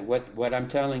that what I'm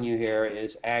telling you here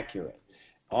is accurate.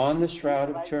 On the Shroud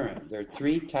of Turin, there are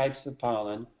 3 types of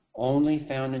pollen only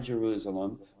found in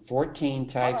Jerusalem, 14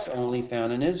 types only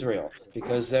found in Israel,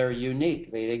 because they're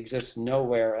unique. They exist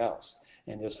nowhere else.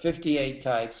 And there's 58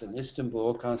 types in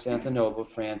Istanbul, Constantinople,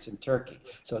 France, and Turkey.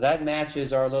 So that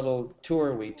matches our little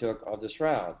tour we took of the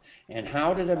shroud. And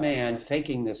how did a man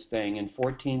faking this thing in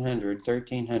 1400,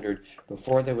 1300,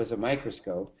 before there was a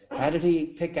microscope, how did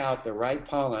he pick out the right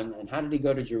pollen, and how did he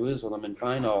go to Jerusalem and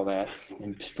find all that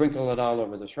and sprinkle it all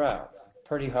over the shroud?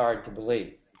 Pretty hard to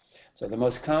believe. So the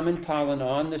most common pollen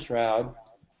on the shroud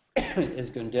is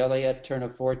Gundelia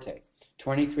terniforte,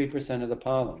 23% of the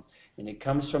pollen. And it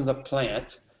comes from the plant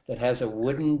that has a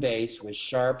wooden base with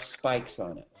sharp spikes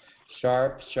on it.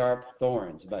 Sharp, sharp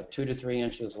thorns, about 2 to 3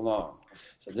 inches long.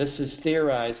 So this is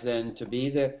theorized then to be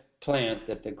the plant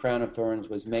that the crown of thorns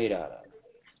was made out of.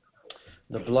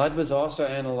 The blood was also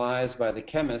analyzed by the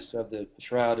chemists of the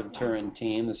Shroud of Turin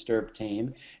team, the STURP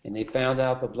team, and they found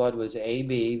out the blood was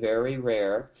AB, very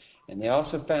rare. And they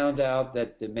also found out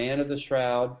that the man of the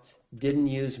shroud didn't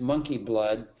use monkey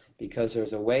blood, because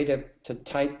there's a way to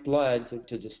type blood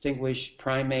to distinguish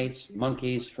primates,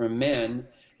 monkeys from men,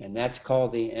 and that's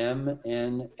called the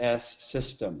MNS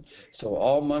system. So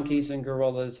all monkeys and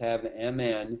gorillas have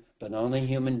MN, but only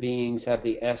human beings have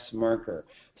the S marker.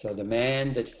 So the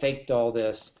man that faked all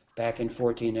this back in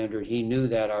 1400, he knew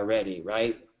that already,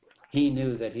 right? He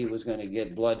knew that he was going to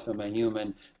get blood from a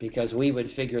human, because we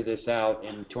would figure this out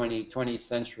in 20th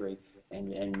century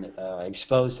and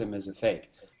expose him as a fake.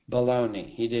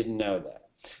 Baloney. He didn't know that.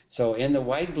 So in the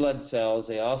white blood cells,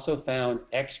 they also found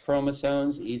X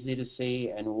chromosomes, easy to see,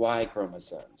 and Y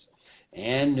chromosomes,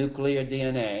 and nuclear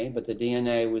DNA, but the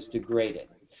DNA was degraded.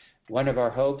 One of our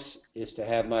hopes is to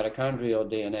have mitochondrial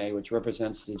DNA, which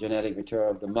represents the genetic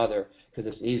material of the mother,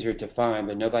 because it's easier to find,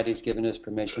 but nobody's given us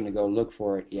permission to go look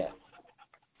for it yet.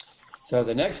 So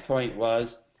the next point was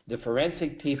the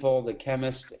forensic people, the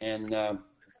chemists, and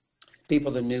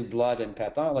people that knew blood and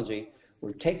pathology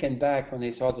were taken back when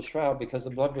they saw the shroud because the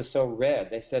blood was so red.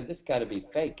 They said, this got to be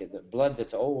fake. The blood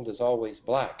that's old is always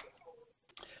black.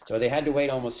 So they had to wait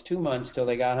almost 2 months till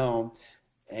they got home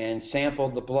and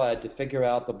sampled the blood to figure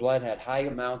out the blood had high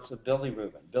amounts of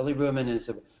bilirubin. Bilirubin is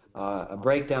a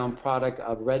breakdown product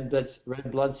of red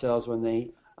blood cells.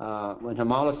 When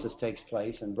hemolysis takes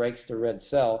place and breaks the red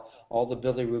cell, all the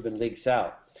bilirubin leaks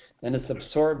out. Then it's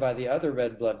absorbed by the other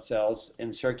red blood cells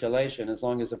in circulation as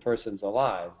long as the person's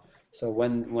alive. So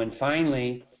when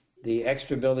finally the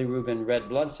extra bilirubin red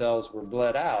blood cells were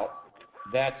bled out,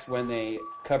 that's when they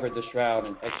covered the shroud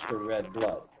in extra red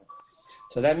blood.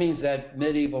 So that means that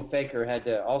medieval faker had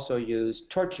to also use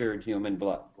tortured human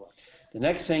blood. The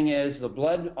next thing is the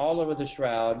blood all over the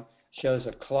shroud shows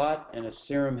a clot and a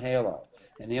serum halo.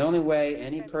 And the only way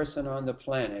any person on the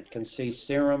planet can see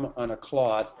serum on a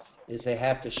clot is they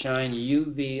have to shine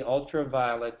UV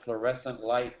ultraviolet fluorescent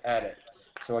light at it.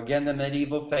 So again, the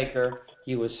medieval faker,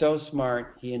 he was so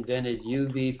smart, he invented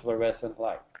UV fluorescent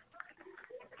light.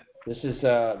 This is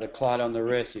the clot on the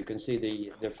wrist. You can see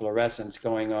the fluorescence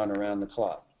going on around the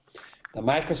clot. The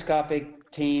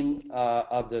microscopic team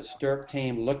of the Stirp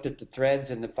team looked at the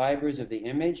threads and the fibers of the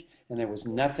image, and there was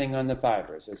nothing on the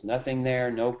fibers. There's nothing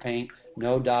there, no paint,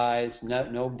 no dyes,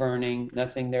 no burning,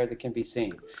 nothing there that can be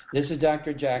seen. This is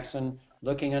Dr. Jackson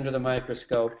looking under the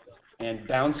microscope and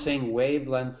bouncing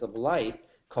wavelengths of light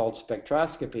called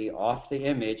spectroscopy off the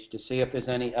image to see if there's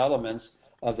any elements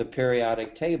of the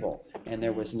periodic table. And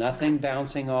there was nothing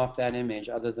bouncing off that image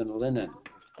other than linen.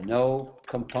 No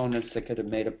components that could have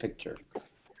made a picture.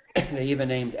 They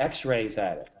even aimed X-rays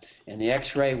at it. And the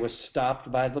X-ray was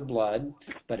stopped by the blood,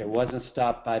 but it wasn't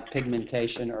stopped by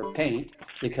pigmentation or paint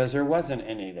because there wasn't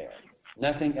any there.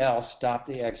 Nothing else stopped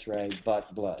the X-ray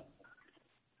but blood.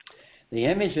 The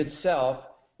image itself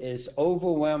is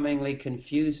overwhelmingly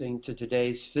confusing to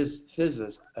today's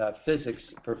physics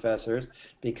professors,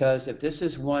 because if this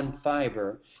is one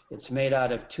fiber, it's made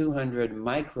out of 200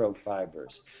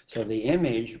 microfibers. So the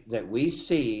image that we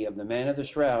see of the man of the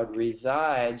shroud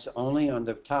resides only on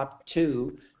the top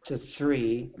 2 to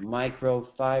 3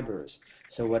 microfibers.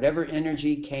 So whatever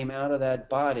energy came out of that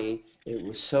body, it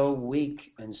was so weak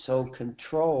and so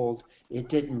controlled, it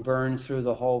didn't burn through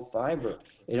the whole fiber.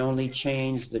 It only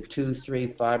changed the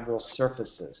 2-3 fibril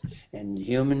surfaces. And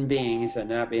human beings are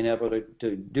not being able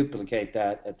to duplicate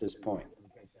that at this point.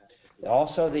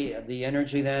 Also, the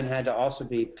energy then had to also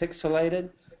be pixelated.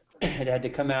 It had to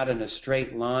come out in a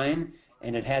straight line,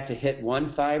 and it had to hit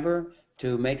one fiber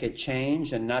to make it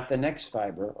change and not the next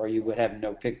fiber, or you would have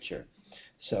no picture.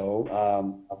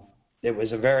 So it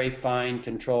was a very fine,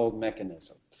 controlled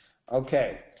mechanism.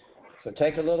 Okay, so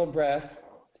take a little breath.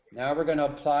 Now we're going to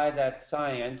apply that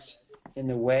science in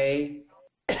the way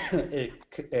it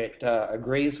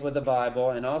agrees with the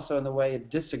Bible, and also in the way it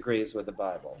disagrees with the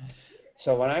Bible.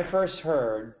 So when I first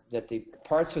heard that the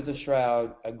parts of the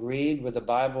shroud agreed with the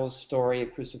Bible's story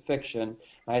of crucifixion,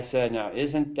 I said, now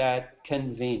isn't that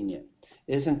convenient?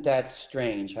 Isn't that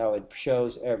strange how it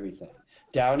shows everything?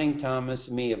 Doubting Thomas,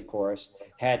 me of course,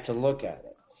 had to look at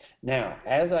it. Now,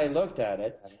 as I looked at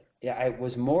it, I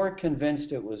was more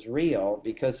convinced it was real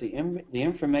because the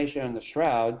information on the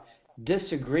shroud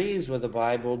disagrees with the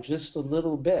Bible just a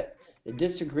little bit. It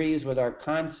disagrees with our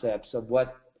concepts of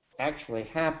what actually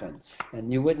happened.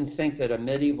 And you wouldn't think that a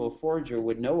medieval forger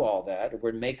would know all that or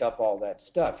would make up all that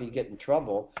stuff. He'd get in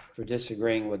trouble for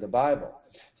disagreeing with the Bible.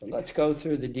 So let's go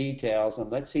through the details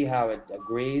and let's see how it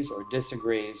agrees or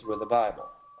disagrees with the Bible.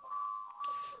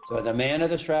 So the man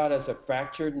of the shroud has a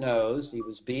fractured nose. He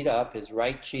was beat up. His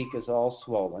right cheek is all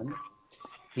swollen.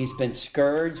 He's been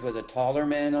scourged with a taller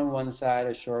man on one side,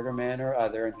 a shorter man or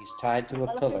other, and he's tied to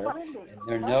a pillar. And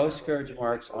there are no scourge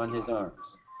marks on his arms.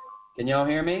 Can y'all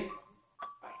hear me?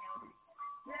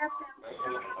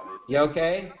 You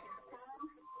okay?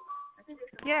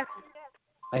 Yes.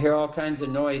 I hear all kinds of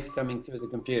noise coming through the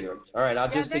computer. All right,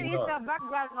 I'll just ignore it. There is a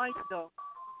background noise though.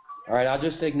 All right, I'll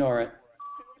just ignore it.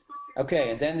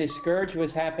 Okay, and then the scourge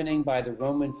was happening by the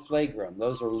Roman flagrum.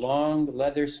 Those are long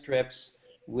leather strips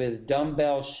with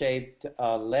dumbbell-shaped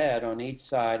lead on each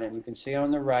side, and you can see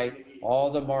on the right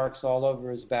all the marks all over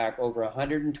his back, over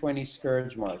 120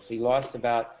 scourge marks. He lost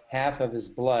about half of his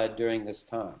blood during this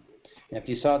time. And if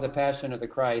you saw the Passion of the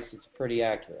Christ, it's pretty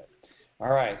accurate. All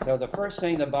right, so the first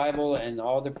thing the Bible and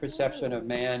all the perception of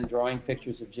man drawing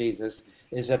pictures of Jesus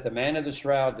is that the man of the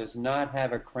shroud does not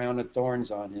have a crown of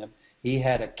thorns on him. He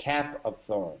had a cap of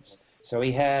thorns. So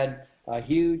he had a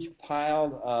huge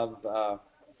pile of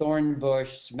thorn bush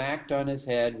smacked on his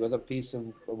head with a piece of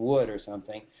wood or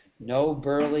something. No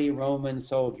burly Roman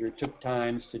soldier took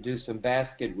time to do some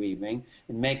basket weaving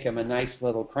and make him a nice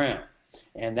little crown.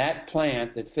 And that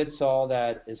plant that fits all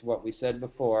that is what we said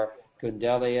before,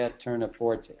 Gundelia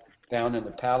terniforte, found in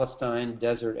the Palestine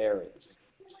desert areas.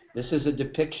 This is a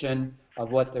depiction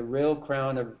of what the real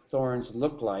crown of thorns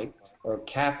look like, or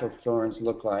cap of thorns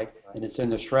look like, and it's in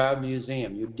the Shroud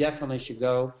Museum. You definitely should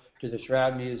go to the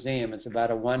Shroud Museum. It's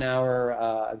about a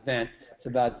 1-hour event. It's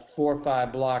about 4 or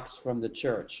 5 blocks from the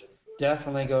church.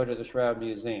 Definitely go to the Shroud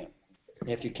Museum.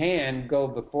 If you can, go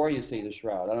before you see the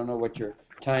shroud. I don't know what your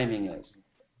timing is.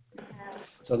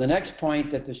 So the next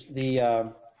point, that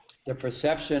the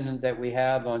perception that we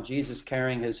have on Jesus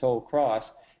carrying his whole cross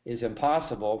is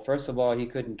impossible. First of all, he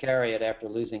couldn't carry it after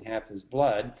losing half his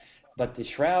blood, but the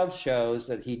shroud shows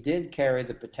that he did carry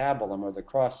the patabolum, or the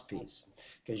cross piece,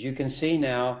 because you can see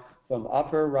now from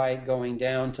upper right going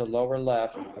down to lower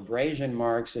left, abrasion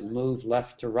marks that move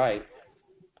left to right,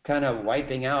 kind of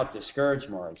wiping out the scourge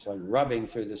marks, like rubbing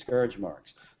through the scourge marks.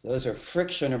 Those are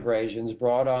friction abrasions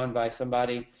brought on by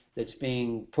somebody that's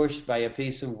being pushed by a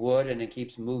piece of wood, and it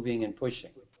keeps moving and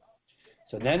pushing.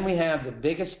 So then we have the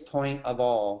biggest point of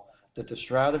all, that the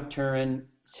Shroud of Turin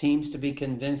seems to be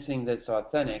convincing that's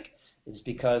authentic, is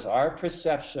because our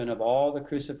perception of all the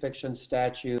crucifixion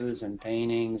statues and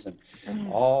paintings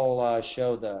and all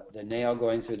show the nail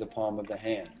going through the palm of the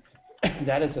hand.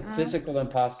 That is a physical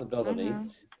impossibility,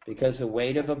 because the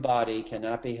weight of a body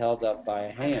cannot be held up by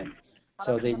a hand.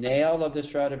 So the nail of the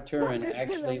Shroud of Turin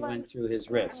actually went through his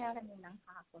wrist.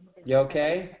 You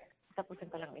okay?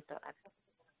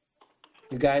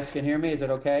 You guys can hear me? Is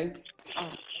it okay?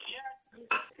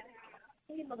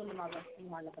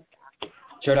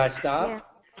 Should I stop?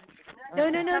 Yeah.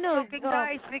 No.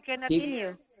 Guys, we cannot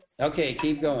hear. Okay,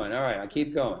 keep going. All right, I'll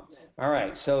keep going. All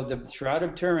right, so the Shroud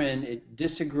of Turin, it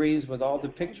disagrees with all the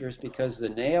pictures because the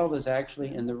nail is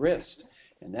actually in the wrist.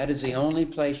 And that is the only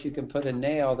place you can put a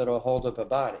nail that will hold up a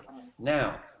body.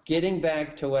 Now, getting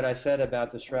back to what I said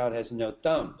about the shroud has no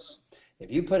thumbs.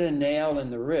 If you put a nail in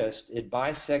the wrist, it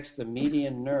bisects the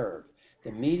median nerve.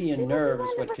 The median nerve is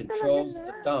what controls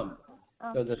the thumb.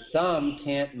 So the thumb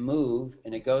can't move,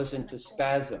 and it goes into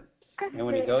spasm. And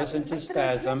when it goes into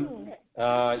spasm,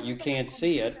 you can't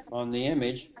see it on the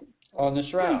image on the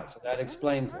shroud. So that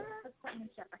explains it.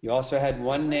 You also had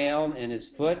one nail in his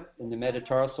foot, in the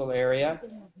metatarsal area.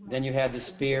 Then you had the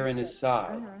spear in his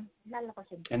side.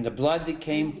 And the blood that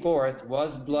came forth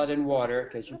was blood and water,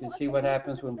 because you can see what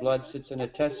happens when blood sits in a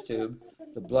test tube.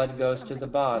 The blood goes to the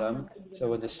bottom. So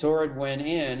when the sword went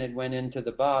in, it went into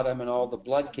the bottom, and all the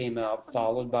blood came out,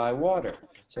 followed by water.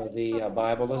 So the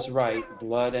Bible is right.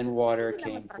 Blood and water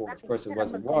came forth. Of course, it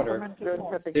wasn't water.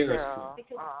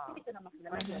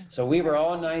 So we were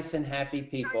all nice and happy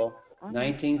people,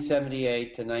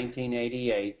 1978 to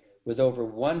 1988, with over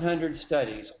 100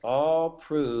 studies, all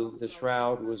proved the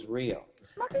shroud was real.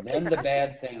 And then the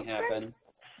bad thing happened,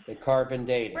 the carbon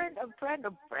dating.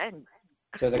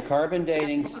 So the carbon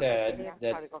dating said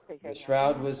that the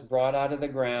shroud was brought out of the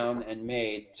ground and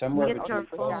made somewhere between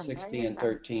 1260 and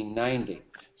 1390.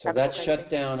 So that shut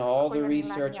down all the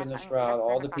research on the shroud.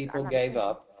 All the people gave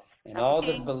up, and all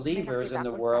the believers in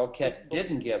the world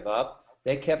didn't give up.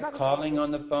 They kept calling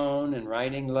on the phone and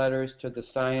writing letters to the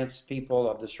science people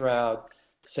of the shroud,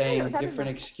 saying different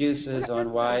excuses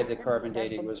on why the carbon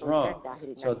dating was wrong.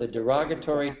 So the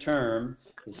derogatory term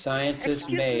the scientists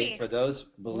made for those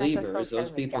believers,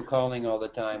 those people calling all the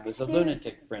time, was the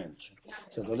lunatic fringe.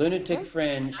 So the lunatic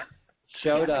fringe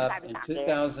showed up in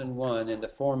 2001 in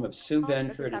the form of Sue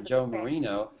Benford and Joe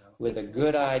Marino with a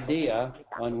good idea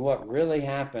on what really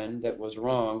happened that was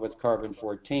wrong with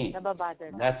carbon-14.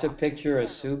 And that's a picture of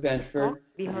Sue Benford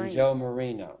and Joe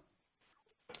Marino.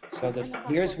 So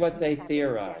here's what they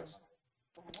theorized.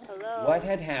 What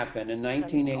had happened in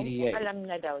 1988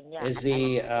 is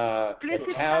the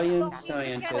Italian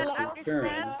scientist in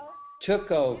Turin took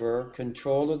over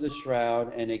control of the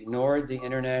shroud and ignored the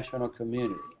international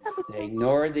community. They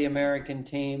ignored the American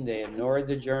team, they ignored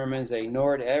the Germans, they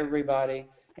ignored everybody,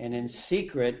 and in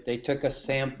secret they took a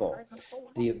sample.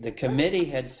 The committee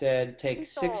had said take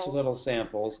 6 little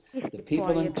samples. The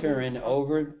people in Turin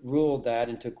overruled that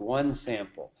and took 1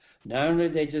 sample. Not only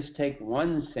did they just take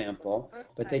 1 sample,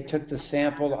 but they took the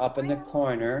sample up in the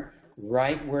corner,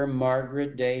 right where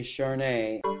Margaret de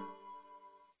Charnay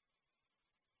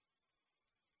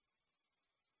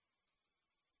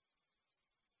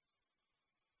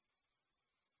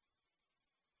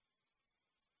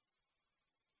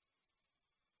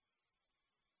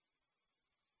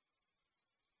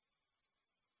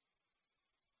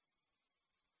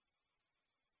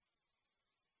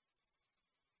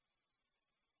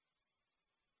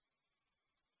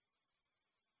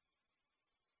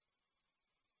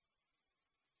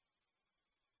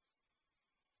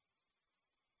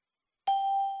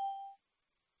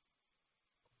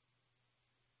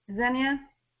Xenia?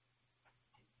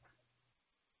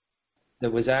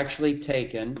 That was actually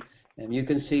taken, and you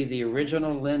can see the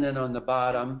original linen on the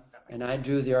bottom, and I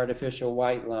drew the artificial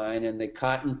white line and the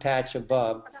cotton patch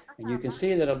above, and you can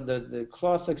see that the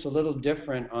cloth looks a little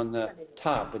different on the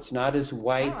top. It's not as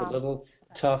white, the little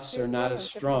tufts are not as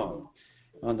strong.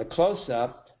 On the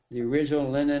close-up, the original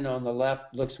linen on the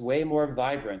left looks way more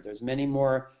vibrant. There's many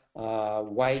more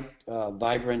white,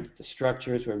 vibrant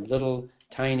structures with little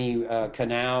tiny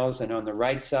canals, and on the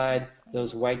right side,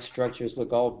 those white structures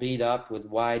look all beat up with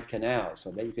wide canals,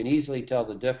 so that you can easily tell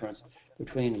the difference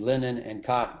between linen and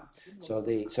cotton. So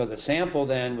the sample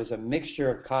then was a mixture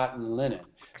of cotton and linen.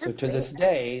 So to this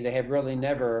day, they have really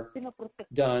never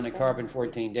done a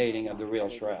carbon-14 dating of the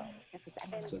real shroud.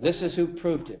 So this is who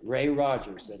proved it, Ray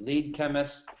Rogers, the lead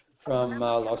chemist from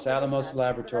Los Alamos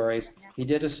Laboratories. He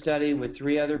did a study with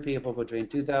 3 other people between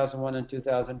 2001 and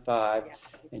 2005,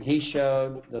 and he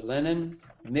showed the linen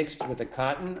mixed with the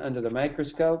cotton under the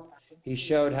microscope. He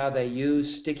showed how they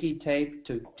used sticky tape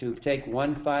to take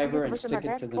one fiber and stick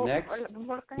it to the next.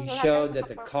 He showed that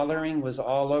the coloring was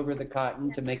all over the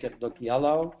cotton to make it look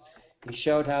yellow. He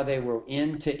showed how they were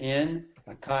end to end.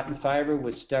 A cotton fiber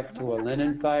was stuck to a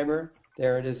linen fiber.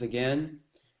 There it is again.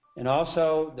 And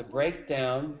also the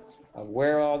breakdown of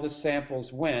where all the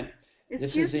samples went.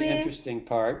 This is the interesting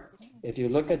part. If you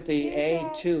look at the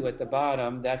A2 at the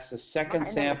bottom, that's the second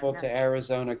sample to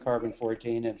Arizona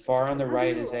carbon-14, and far on the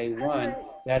right is A1.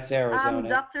 That's Arizona.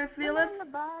 Dr. Phillips?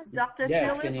 Dr. Yes,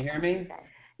 Phillips? can you hear me?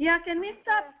 Yeah, can we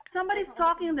stop? Somebody's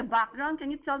talking in the background.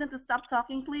 Can you tell them to stop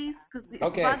talking, please? Because it's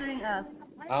bothering us.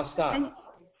 I'll stop.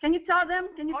 Can you tell them?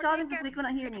 Can you tell them because they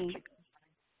cannot hear me?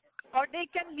 Or they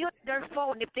can mute their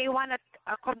phone if they want to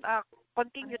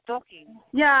continue talking.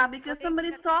 Yeah, because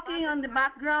somebody's talking on the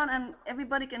background and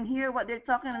everybody can hear what they're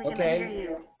talking and they cannot hear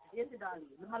you.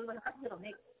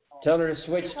 Tell her to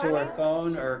switch to her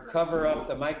phone or cover up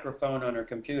the microphone on her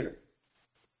computer.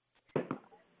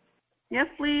 Yes,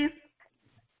 please.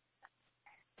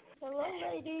 Hello,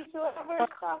 ladies. Whoever's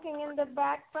talking in the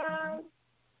background.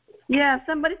 Yeah,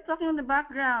 somebody's talking in the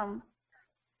background.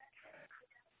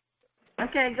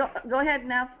 Okay, go ahead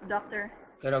now, doctor.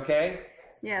 Is that okay?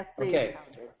 Yes, please. Okay.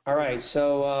 All right.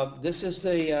 So this is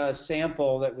the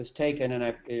sample that was taken, and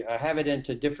I have it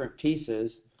into different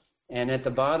pieces. And at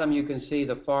the bottom, you can see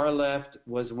the far left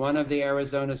was one of the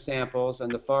Arizona samples,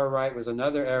 and the far right was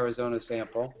another Arizona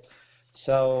sample.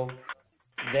 So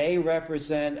they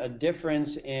represent a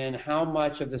difference in how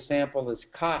much of the sample is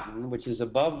cotton, which is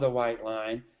above the white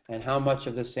line, and how much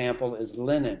of the sample is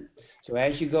linen. So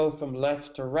as you go from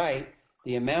left to right,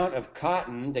 the amount of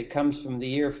cotton that comes from the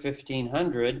year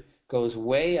 1500 goes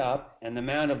way up, and the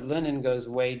amount of linen goes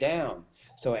way down.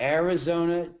 So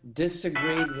Arizona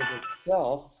disagreed with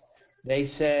itself.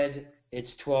 They said it's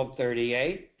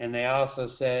 1238, and they also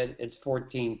said it's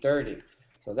 1430.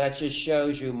 So that just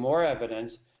shows you more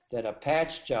evidence that a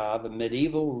patch job, a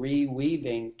medieval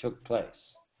reweaving, took place.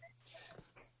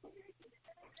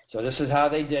 So this is how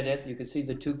they did it. You can see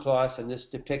the 2 cloths in this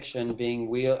depiction being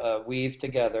weaved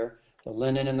together. The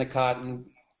linen and the cotton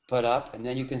put up, and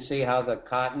then you can see how the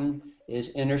cotton is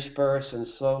interspersed and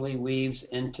slowly weaves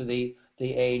into the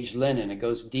aged linen. It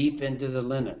goes deep into the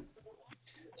linen.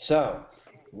 So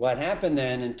what happened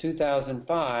then in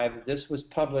 2005, this was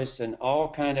published in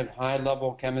all kind of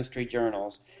high-level chemistry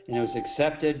journals, and it was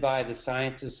accepted by the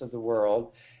scientists of the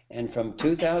world. And from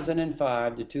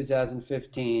 2005 to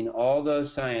 2015, all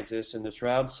those scientists in the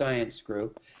Shroud Science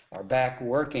Group are back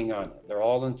working on it. They're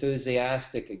all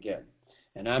enthusiastic again.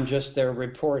 And I'm just their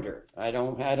reporter. I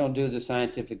don't do the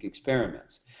scientific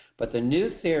experiments. But the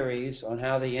new theories on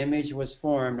how the image was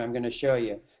formed, I'm going to show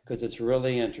you because it's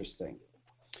really interesting.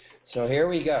 So here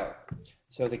we go.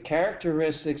 So the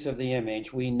characteristics of the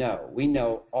image we know. We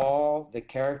know all the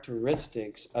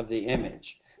characteristics of the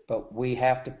image, but we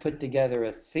have to put together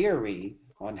a theory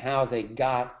on how they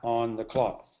got on the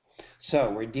cloth.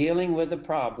 So we're dealing with a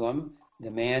problem. The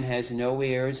man has no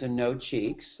ears and no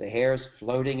cheeks. The hair is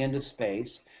floating into space.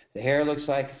 The hair looks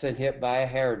like it's been hit by a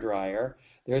hairdryer.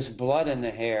 There's blood in the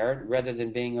hair rather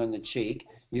than being on the cheek.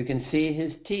 You can see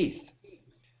his teeth.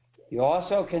 You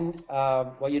also can, I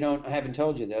haven't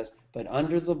told you this, but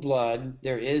under the blood,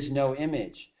 there is no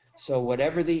image. So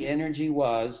whatever the energy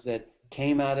was that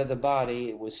came out of the body,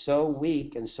 it was so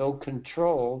weak and so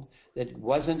controlled that it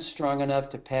wasn't strong enough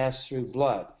to pass through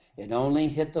blood. It only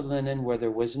hit the linen where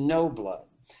there was no blood.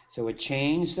 So it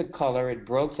changed the color, it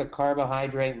broke the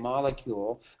carbohydrate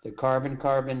molecule, the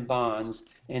carbon-carbon bonds,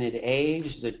 and it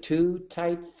aged the 2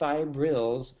 tight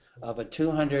fibrils of a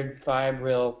 200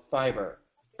 fibril fiber.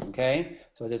 Okay?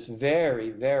 So that's very,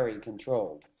 very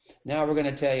controlled. Now we're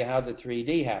going to tell you how the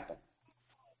 3D happened.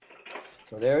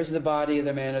 So there's the body of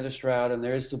the man of the shroud, and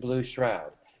there's the blue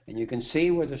shroud. And you can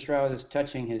see where the shroud is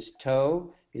touching his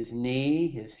toe, his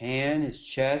knee, his hand, his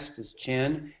chest, his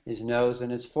chin, his nose,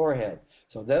 and his forehead.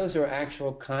 So those are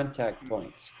actual contact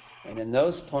points. And in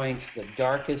those points, the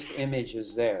darkest image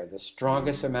is there. The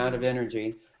strongest amount of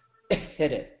energy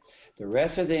hit it. The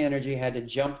rest of the energy had to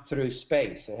jump through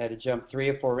space. It had to jump 3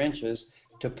 or 4 inches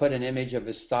to put an image of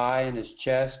his thigh and his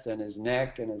chest and his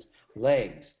neck and his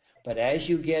legs. But as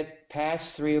you get past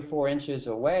 3 or 4 inches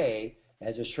away,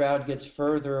 as the shroud gets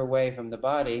further away from the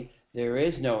body, there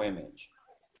is no image.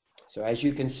 So as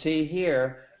you can see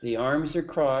here, the arms are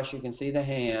crossed, you can see the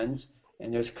hands,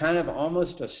 and there's kind of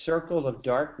almost a circle of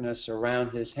darkness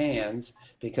around his hands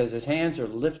because his hands are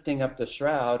lifting up the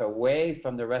shroud away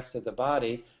from the rest of the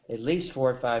body at least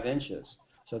 4 or 5 inches.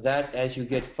 So that as you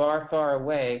get far, far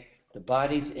away, the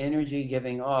body's energy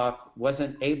giving off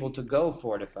wasn't able to go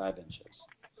 4 to 5 inches.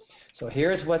 So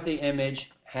here's what the image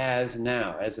has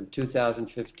now as of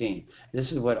 2015.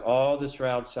 This is what all the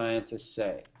shroud scientists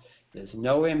say. There's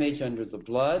no image under the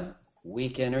blood,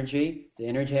 weak energy. The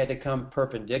energy had to come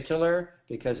perpendicular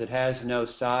because it has no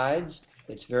sides.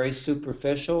 It's very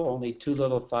superficial, only 2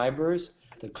 little fibers.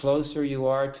 The closer you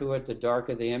are to it, the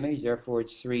darker the image, therefore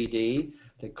it's 3D.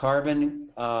 The carbon,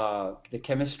 the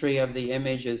chemistry of the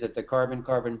image is that the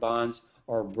carbon-carbon bonds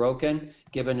are broken,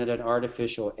 giving it an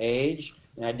artificial age.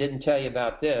 And I didn't tell you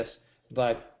about this,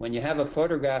 but when you have a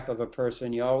photograph of a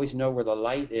person, you always know where the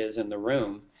light is in the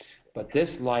room. But this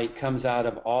light comes out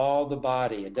of all the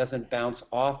body. It doesn't bounce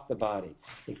off the body.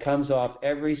 It comes off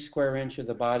every square inch of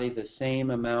the body, the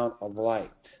same amount of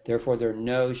light. Therefore, there are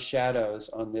no shadows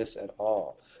on this at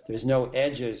all. There's no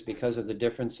edges because of the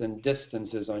difference in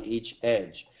distances on each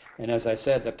edge. And as I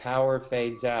said, the power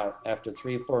fades out after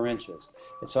 3 or 4 inches.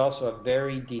 It's also a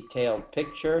very detailed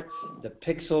picture. The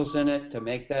pixels in it to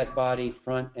make that body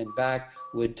front and back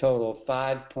would total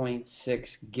 5.6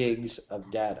 gigs of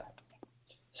data.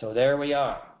 So there we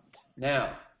are.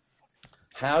 Now,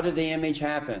 how did the image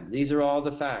happen? These are all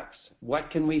the facts. What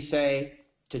can we say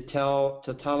to tell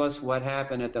us what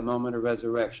happened at the moment of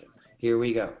resurrection? Here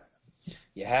we go.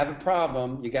 You have a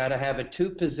problem, you got to have a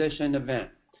 2-position event.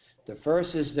 The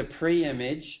first is the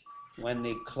pre-image, when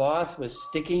the cloth was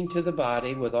sticking to the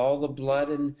body with all the blood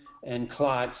and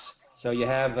clots. So you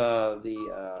have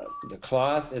the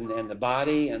cloth and the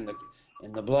body and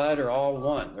the blood are all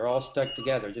one. They're all stuck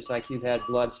together, just like you've had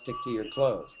blood stick to your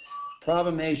clothes.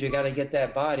 Problem is, you got to get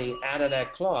that body out of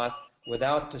that cloth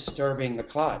without disturbing the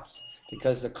clots,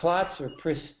 because the clots are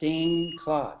pristine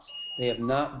clots. They have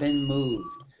not been moved.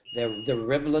 The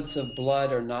rivulets of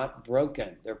blood are not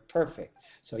broken. They're perfect.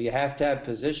 So you have to have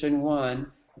position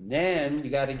 1. Then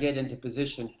you got to get into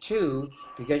position 2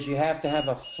 because you have to have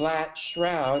a flat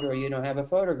shroud or you don't have a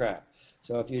photograph.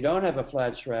 So if you don't have a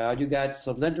flat shroud, you got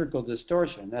cylindrical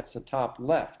distortion. That's the top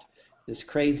left. This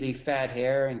crazy fat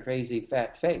hair and crazy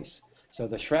fat face. So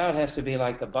the shroud has to be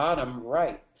like the bottom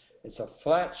right. It's a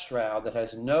flat shroud that has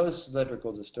no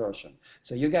cylindrical distortion.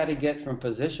 So you got to get from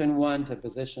position 1 to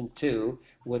position 2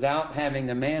 without having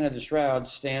the man of the shroud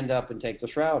stand up and take the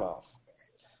shroud off.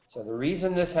 So the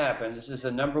reason this happens, this is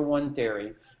the number 1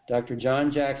 theory, Dr.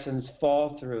 John Jackson's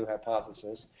fall-through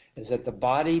hypothesis, is that the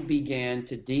body began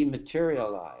to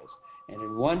dematerialize. And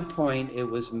at one point it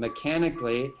was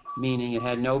mechanically, meaning it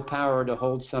had no power to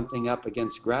hold something up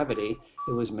against gravity,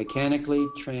 it was mechanically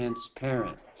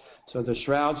transparent. So the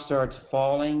shroud starts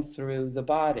falling through the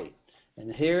body.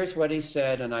 And here's what he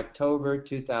said in October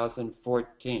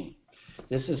 2014.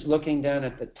 This is looking down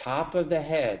at the top of the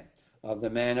head of the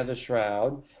man of the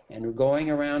shroud, and going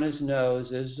around his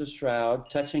nose is the shroud,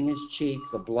 touching his cheek.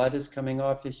 The blood is coming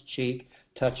off his cheek,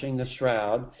 touching the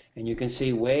shroud, and you can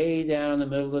see way down in the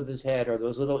middle of his head are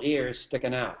those little ears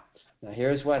sticking out. Now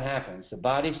here's what happens. The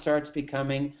body starts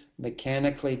becoming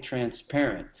mechanically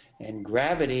transparent, and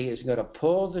gravity is going to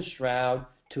pull the shroud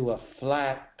to a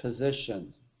flat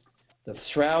position. The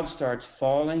shroud starts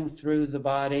falling through the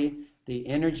body. The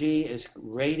energy is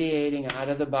radiating out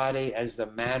of the body as the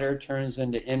matter turns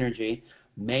into energy,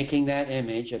 making that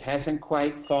image. It hasn't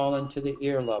quite fallen to the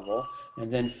ear level,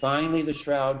 and then finally the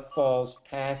shroud falls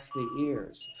past the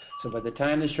ears. So by the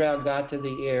time the shroud got to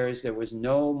the ears, there was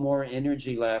no more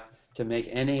energy left to make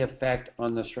any effect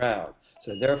on the shroud.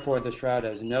 So therefore the shroud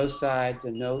has no sides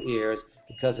and no ears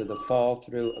because of the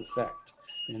fall-through effect.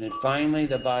 And then finally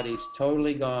the body's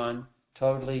totally gone,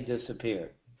 totally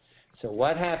disappeared. So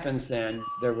what happens then?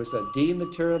 There was a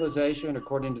dematerialization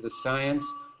according to the science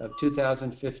of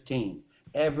 2015.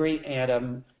 Every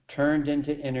atom turned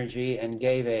into energy and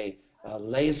gave a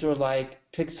laser-like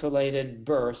pixelated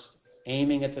burst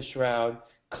aiming at the shroud,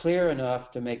 clear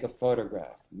enough to make a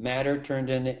photograph. Matter turned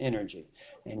into energy.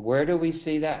 And where do we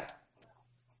see that?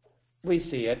 We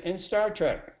see it in Star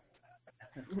Trek.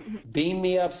 Beam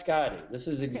me up, Scotty. This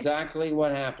is exactly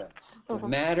what happened. The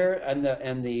matter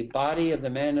and the body of the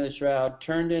man in the shroud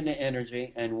turned into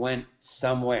energy and went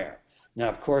somewhere. Now,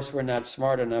 of course, we're not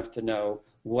smart enough to know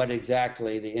what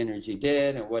exactly the energy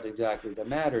did and what exactly the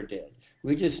matter did.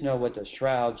 We just know what the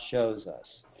shroud shows us.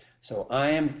 So I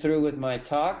am through with my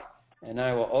talk, and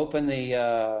I will open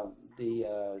the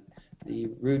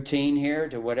routine here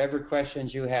to whatever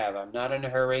questions you have. I'm not in a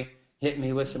hurry. Hit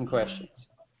me with some questions.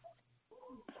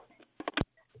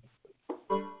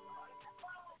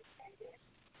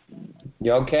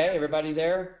 You okay? Everybody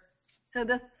there? So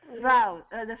the shroud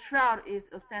is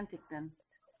authentic then.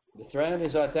 The shroud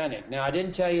is authentic. Now, I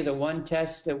didn't tell you the one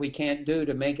test that we can't do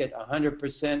to make it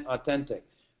 100% authentic.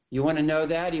 You want to know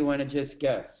that, or you want to just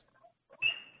guess?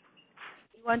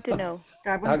 You want to know.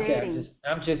 Okay,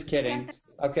 I'm just kidding.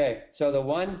 Okay, so the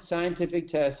one scientific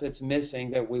test that's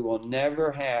missing that we will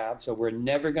never have, so we're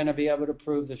never going to be able to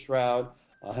prove the shroud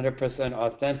 100%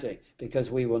 authentic, because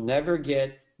we will never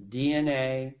get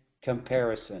DNA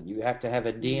comparison. You have to have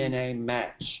a DNA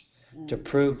match to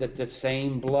prove that the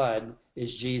same blood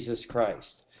is Jesus Christ.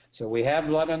 So we have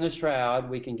blood on the shroud.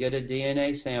 We can get a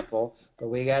DNA sample, but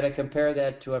we got to compare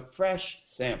that to a fresh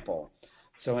sample.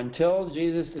 So until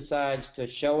Jesus decides to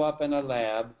show up in a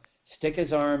lab, stick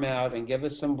his arm out and give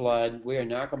us some blood, we are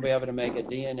not going to be able to make a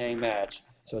DNA match.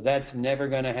 So that's never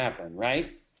going to happen,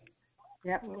 right?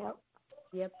 Yep.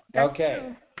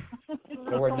 Okay.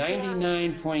 So we're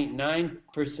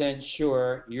 99.9%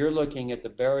 sure you're looking at the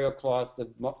burial cloth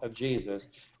of Jesus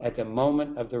at the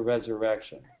moment of the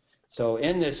resurrection. So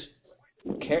in this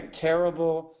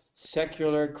terrible,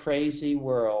 secular, crazy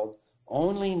world,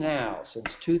 only now, since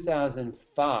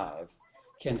 2005,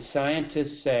 can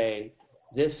scientists say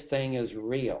this thing is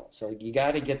real. So you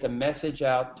got to get the message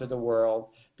out to the world,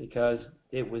 because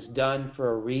it was done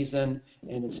for a reason,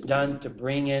 and it's done to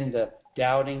bring in the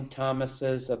doubting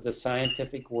Thomases of the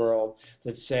scientific world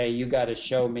that say, you got to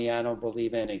show me, I don't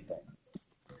believe anything.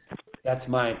 That's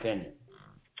my opinion.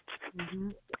 Mm-hmm.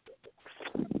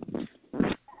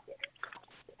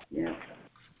 Yeah.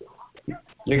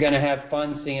 You're going to have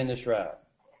fun seeing the shroud.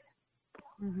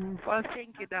 Mm-hmm. Well,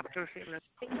 thank you, Dr. Phillips.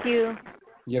 Thank you.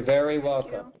 You're very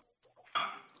welcome.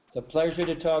 It's a pleasure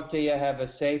to talk to you. Have a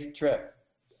safe trip.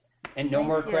 And no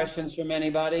more questions from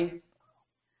anybody?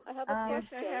 I have a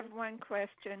question. I have one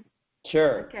question.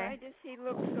 Sure. Okay. Why does he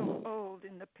look so old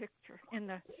in the picture?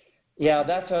 Yeah,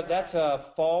 that's a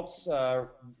false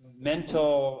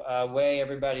mental way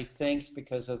everybody thinks,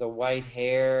 because of the white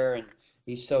hair, and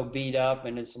he's so beat up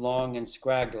and it's long and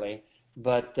scraggly.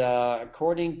 But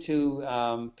according to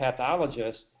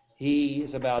pathologists, he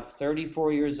is about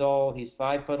 34 years old. He's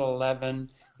 5'11".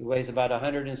 He weighs about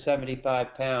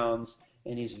 175 pounds,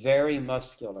 and he's very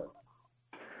muscular.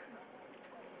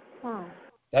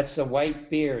 That's the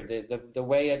white beard, the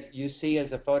way you see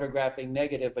as a photographic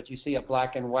negative, but you see a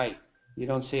black and white. You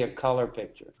don't see a color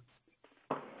picture.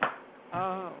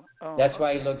 Oh. That's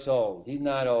why he looks old. He's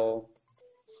not old.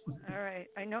 All right.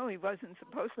 I know he wasn't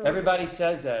supposed to. Everybody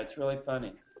says that. It's really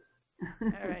funny.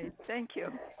 All right. Thank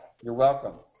you. You're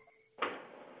welcome.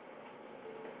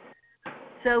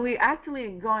 So we're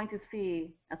actually going to see,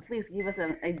 at least give us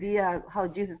an idea of how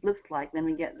Jesus looks like when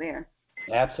we get there.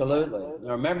 Absolutely.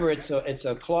 Now remember, it's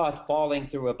a cloth falling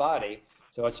through a body,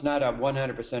 so it's not a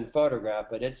 100% photograph,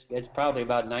 but it's probably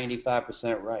about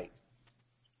 95% right.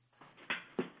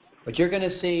 But you're going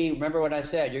to see, remember what I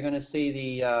said, you're going to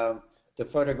see the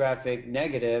photographic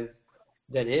negative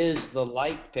that is the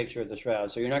light picture of the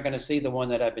shroud. So you're not going to see the one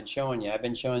that I've been showing you. I've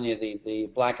been showing you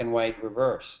the black and white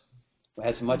reverse. It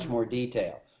has much more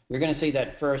detail. You're going to see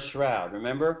that first shroud,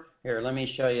 remember? Here, let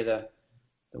me show you the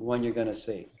one you're going to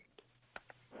see.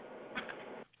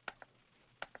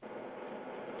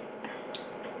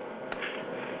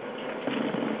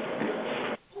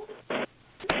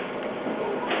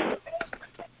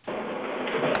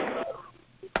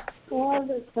 Oh,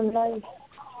 that's a nice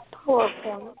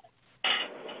PowerPoint.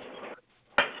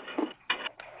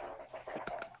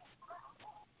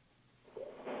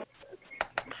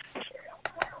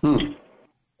 It's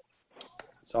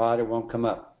odd it won't come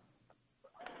up.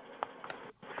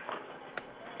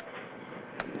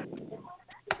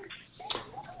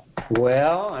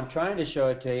 Well, I'm trying to show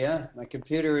it to you. My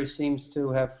computer seems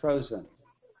to have frozen.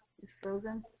 It's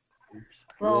frozen?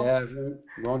 Well, yeah, it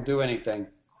won't do anything.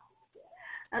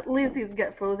 At least it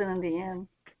got frozen in the end.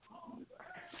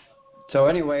 So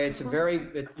anyway, it's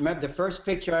remember the first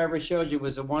picture I ever showed you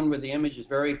was the one where the image is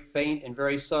very faint and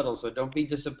very subtle. So don't be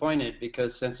disappointed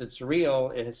because since it's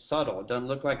real, it's subtle. It doesn't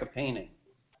look like a painting.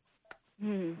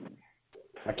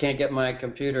 I can't get my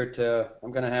computer to,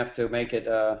 I'm going to have to make it,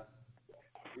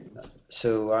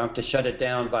 so I have to shut it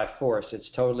down by force. It's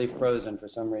totally frozen for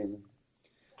some reason.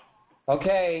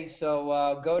 Okay,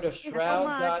 so go to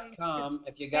shroud.com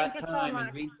if you got time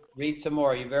and read some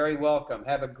more. You're very welcome.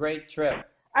 Have a great trip.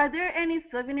 Are there any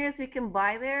souvenirs we can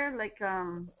buy there? Like,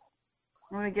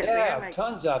 when we get there? Yeah,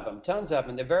 tons of them.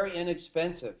 They're very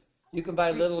inexpensive. You can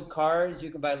buy little cards.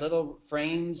 You can buy little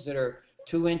frames that are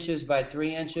 2 inches by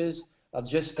 3 inches of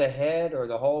just the head or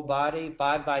the whole body,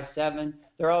 5 by 7.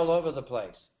 They're all over the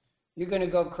place. You're going to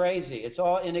go crazy. It's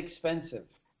all inexpensive.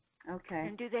 Okay.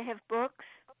 And do they have books?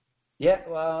 Yeah,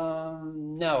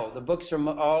 no. The books are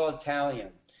all Italian.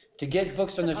 To get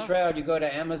books on the Shroud, you go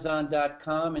to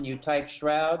Amazon.com and you type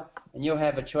Shroud, and you'll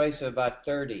have a choice of about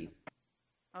 30.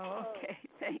 Oh, okay.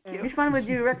 Thank you. Which one would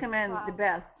you recommend the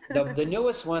best? The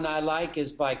newest one I like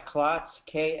is by Klotz,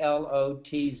 Klotz.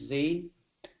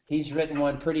 He's written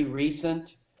one pretty recent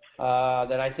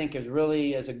that I think is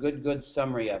a good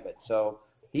summary of it. So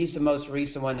he's the most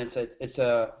recent one.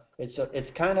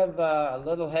 It's kind of a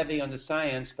little heavy on the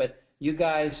science, but you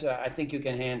guys, I think you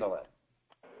can handle it.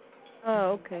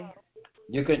 Oh, okay.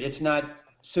 You could. It's not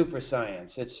super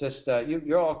science. It's just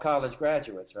you're all college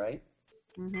graduates, right?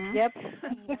 Mm-hmm. Yep.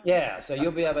 Yeah, so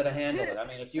you'll be able to handle it. I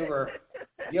mean, if you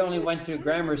only went through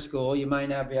grammar school, you might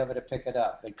not be able to pick it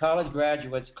up. But college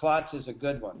graduates, Klotz is a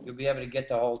good one. You'll be able to get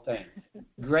the whole thing.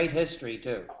 Great history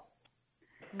too.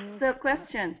 So,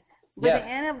 question: by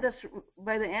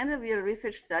the end of your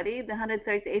research study, the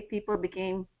 138 people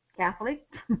became Catholic.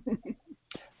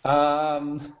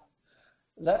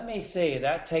 Let me see.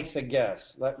 That takes a guess.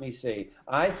 Let me see.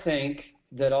 I think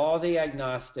that all the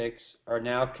agnostics are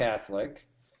now Catholic.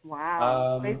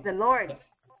 Wow. Praise the Lord.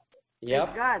 Yep.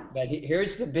 Praise God. But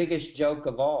here's the biggest joke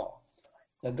of all.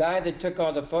 The guy that took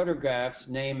all the photographs'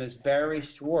 name is Barry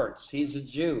Schwartz. He's a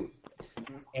Jew.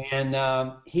 And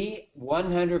he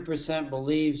 100%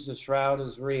 believes the Shroud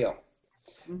is real.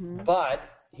 Mm-hmm. But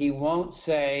he won't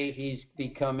say he's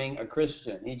becoming a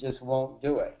Christian. He just won't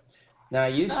do it. Now, I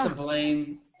used to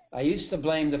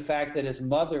blame the fact that his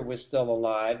mother was still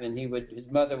alive, and his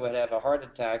mother would have a heart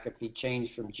attack if he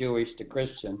changed from Jewish to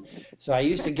Christian. So I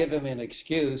used to give him an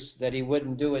excuse that he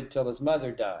wouldn't do it till his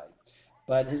mother died.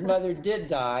 But his mother did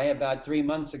die about 3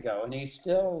 months ago, and he's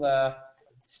still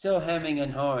hemming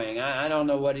and hawing. I don't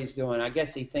know what he's doing. I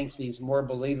guess he thinks he's more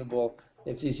believable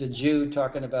if he's a Jew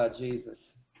talking about Jesus.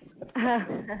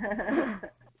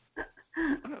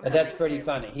 But that's pretty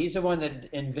funny. He's the one that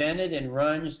invented and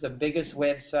runs the biggest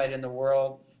website in the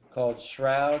world called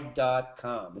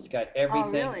Shroud.com. It's got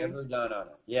everything ever done on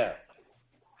it. Yeah.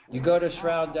 You go to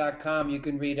Shroud.com, you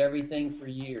can read everything for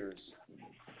years.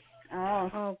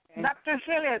 Oh, okay. Dr.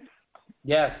 Phillips.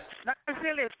 Yes. Dr.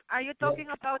 Phillips, are you talking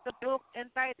about the book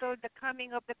entitled The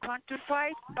Coming of the Quantum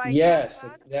Christ? Yes,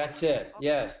 that's it. Okay.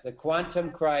 Yes, The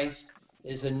Quantum Christ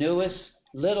is the newest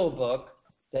little book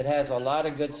that has a lot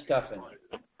of good stuff in it.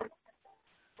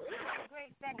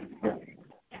 Great, thanks.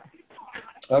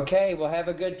 Okay, well, have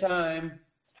a good time.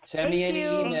 Send me any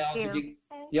emails. If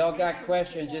y'all got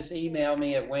questions, just email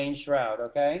me at Wayne Shroud,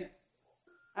 okay?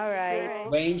 All right.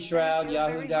 Wayne Shroud,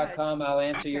 yahoo.com. I'll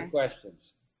answer your questions.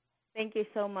 Thank you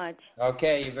so much.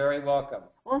 Okay, you're very welcome.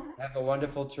 Well, have a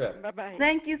wonderful trip. Bye-bye.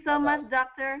 Thank you so much,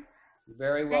 Doctor. You're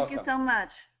very welcome. Thank you so much.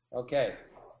 Okay.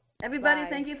 Everybody, Bye.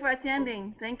 Thank you for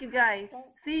attending. Thank you, guys.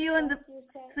 See you in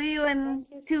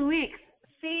 2 weeks.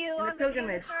 See you in the on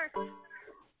pilgrimage. the 21st.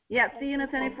 Yeah, see you on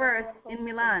the 21st in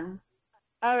Milan.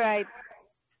 All right.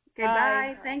 Okay,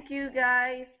 bye. Thank you,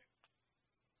 guys.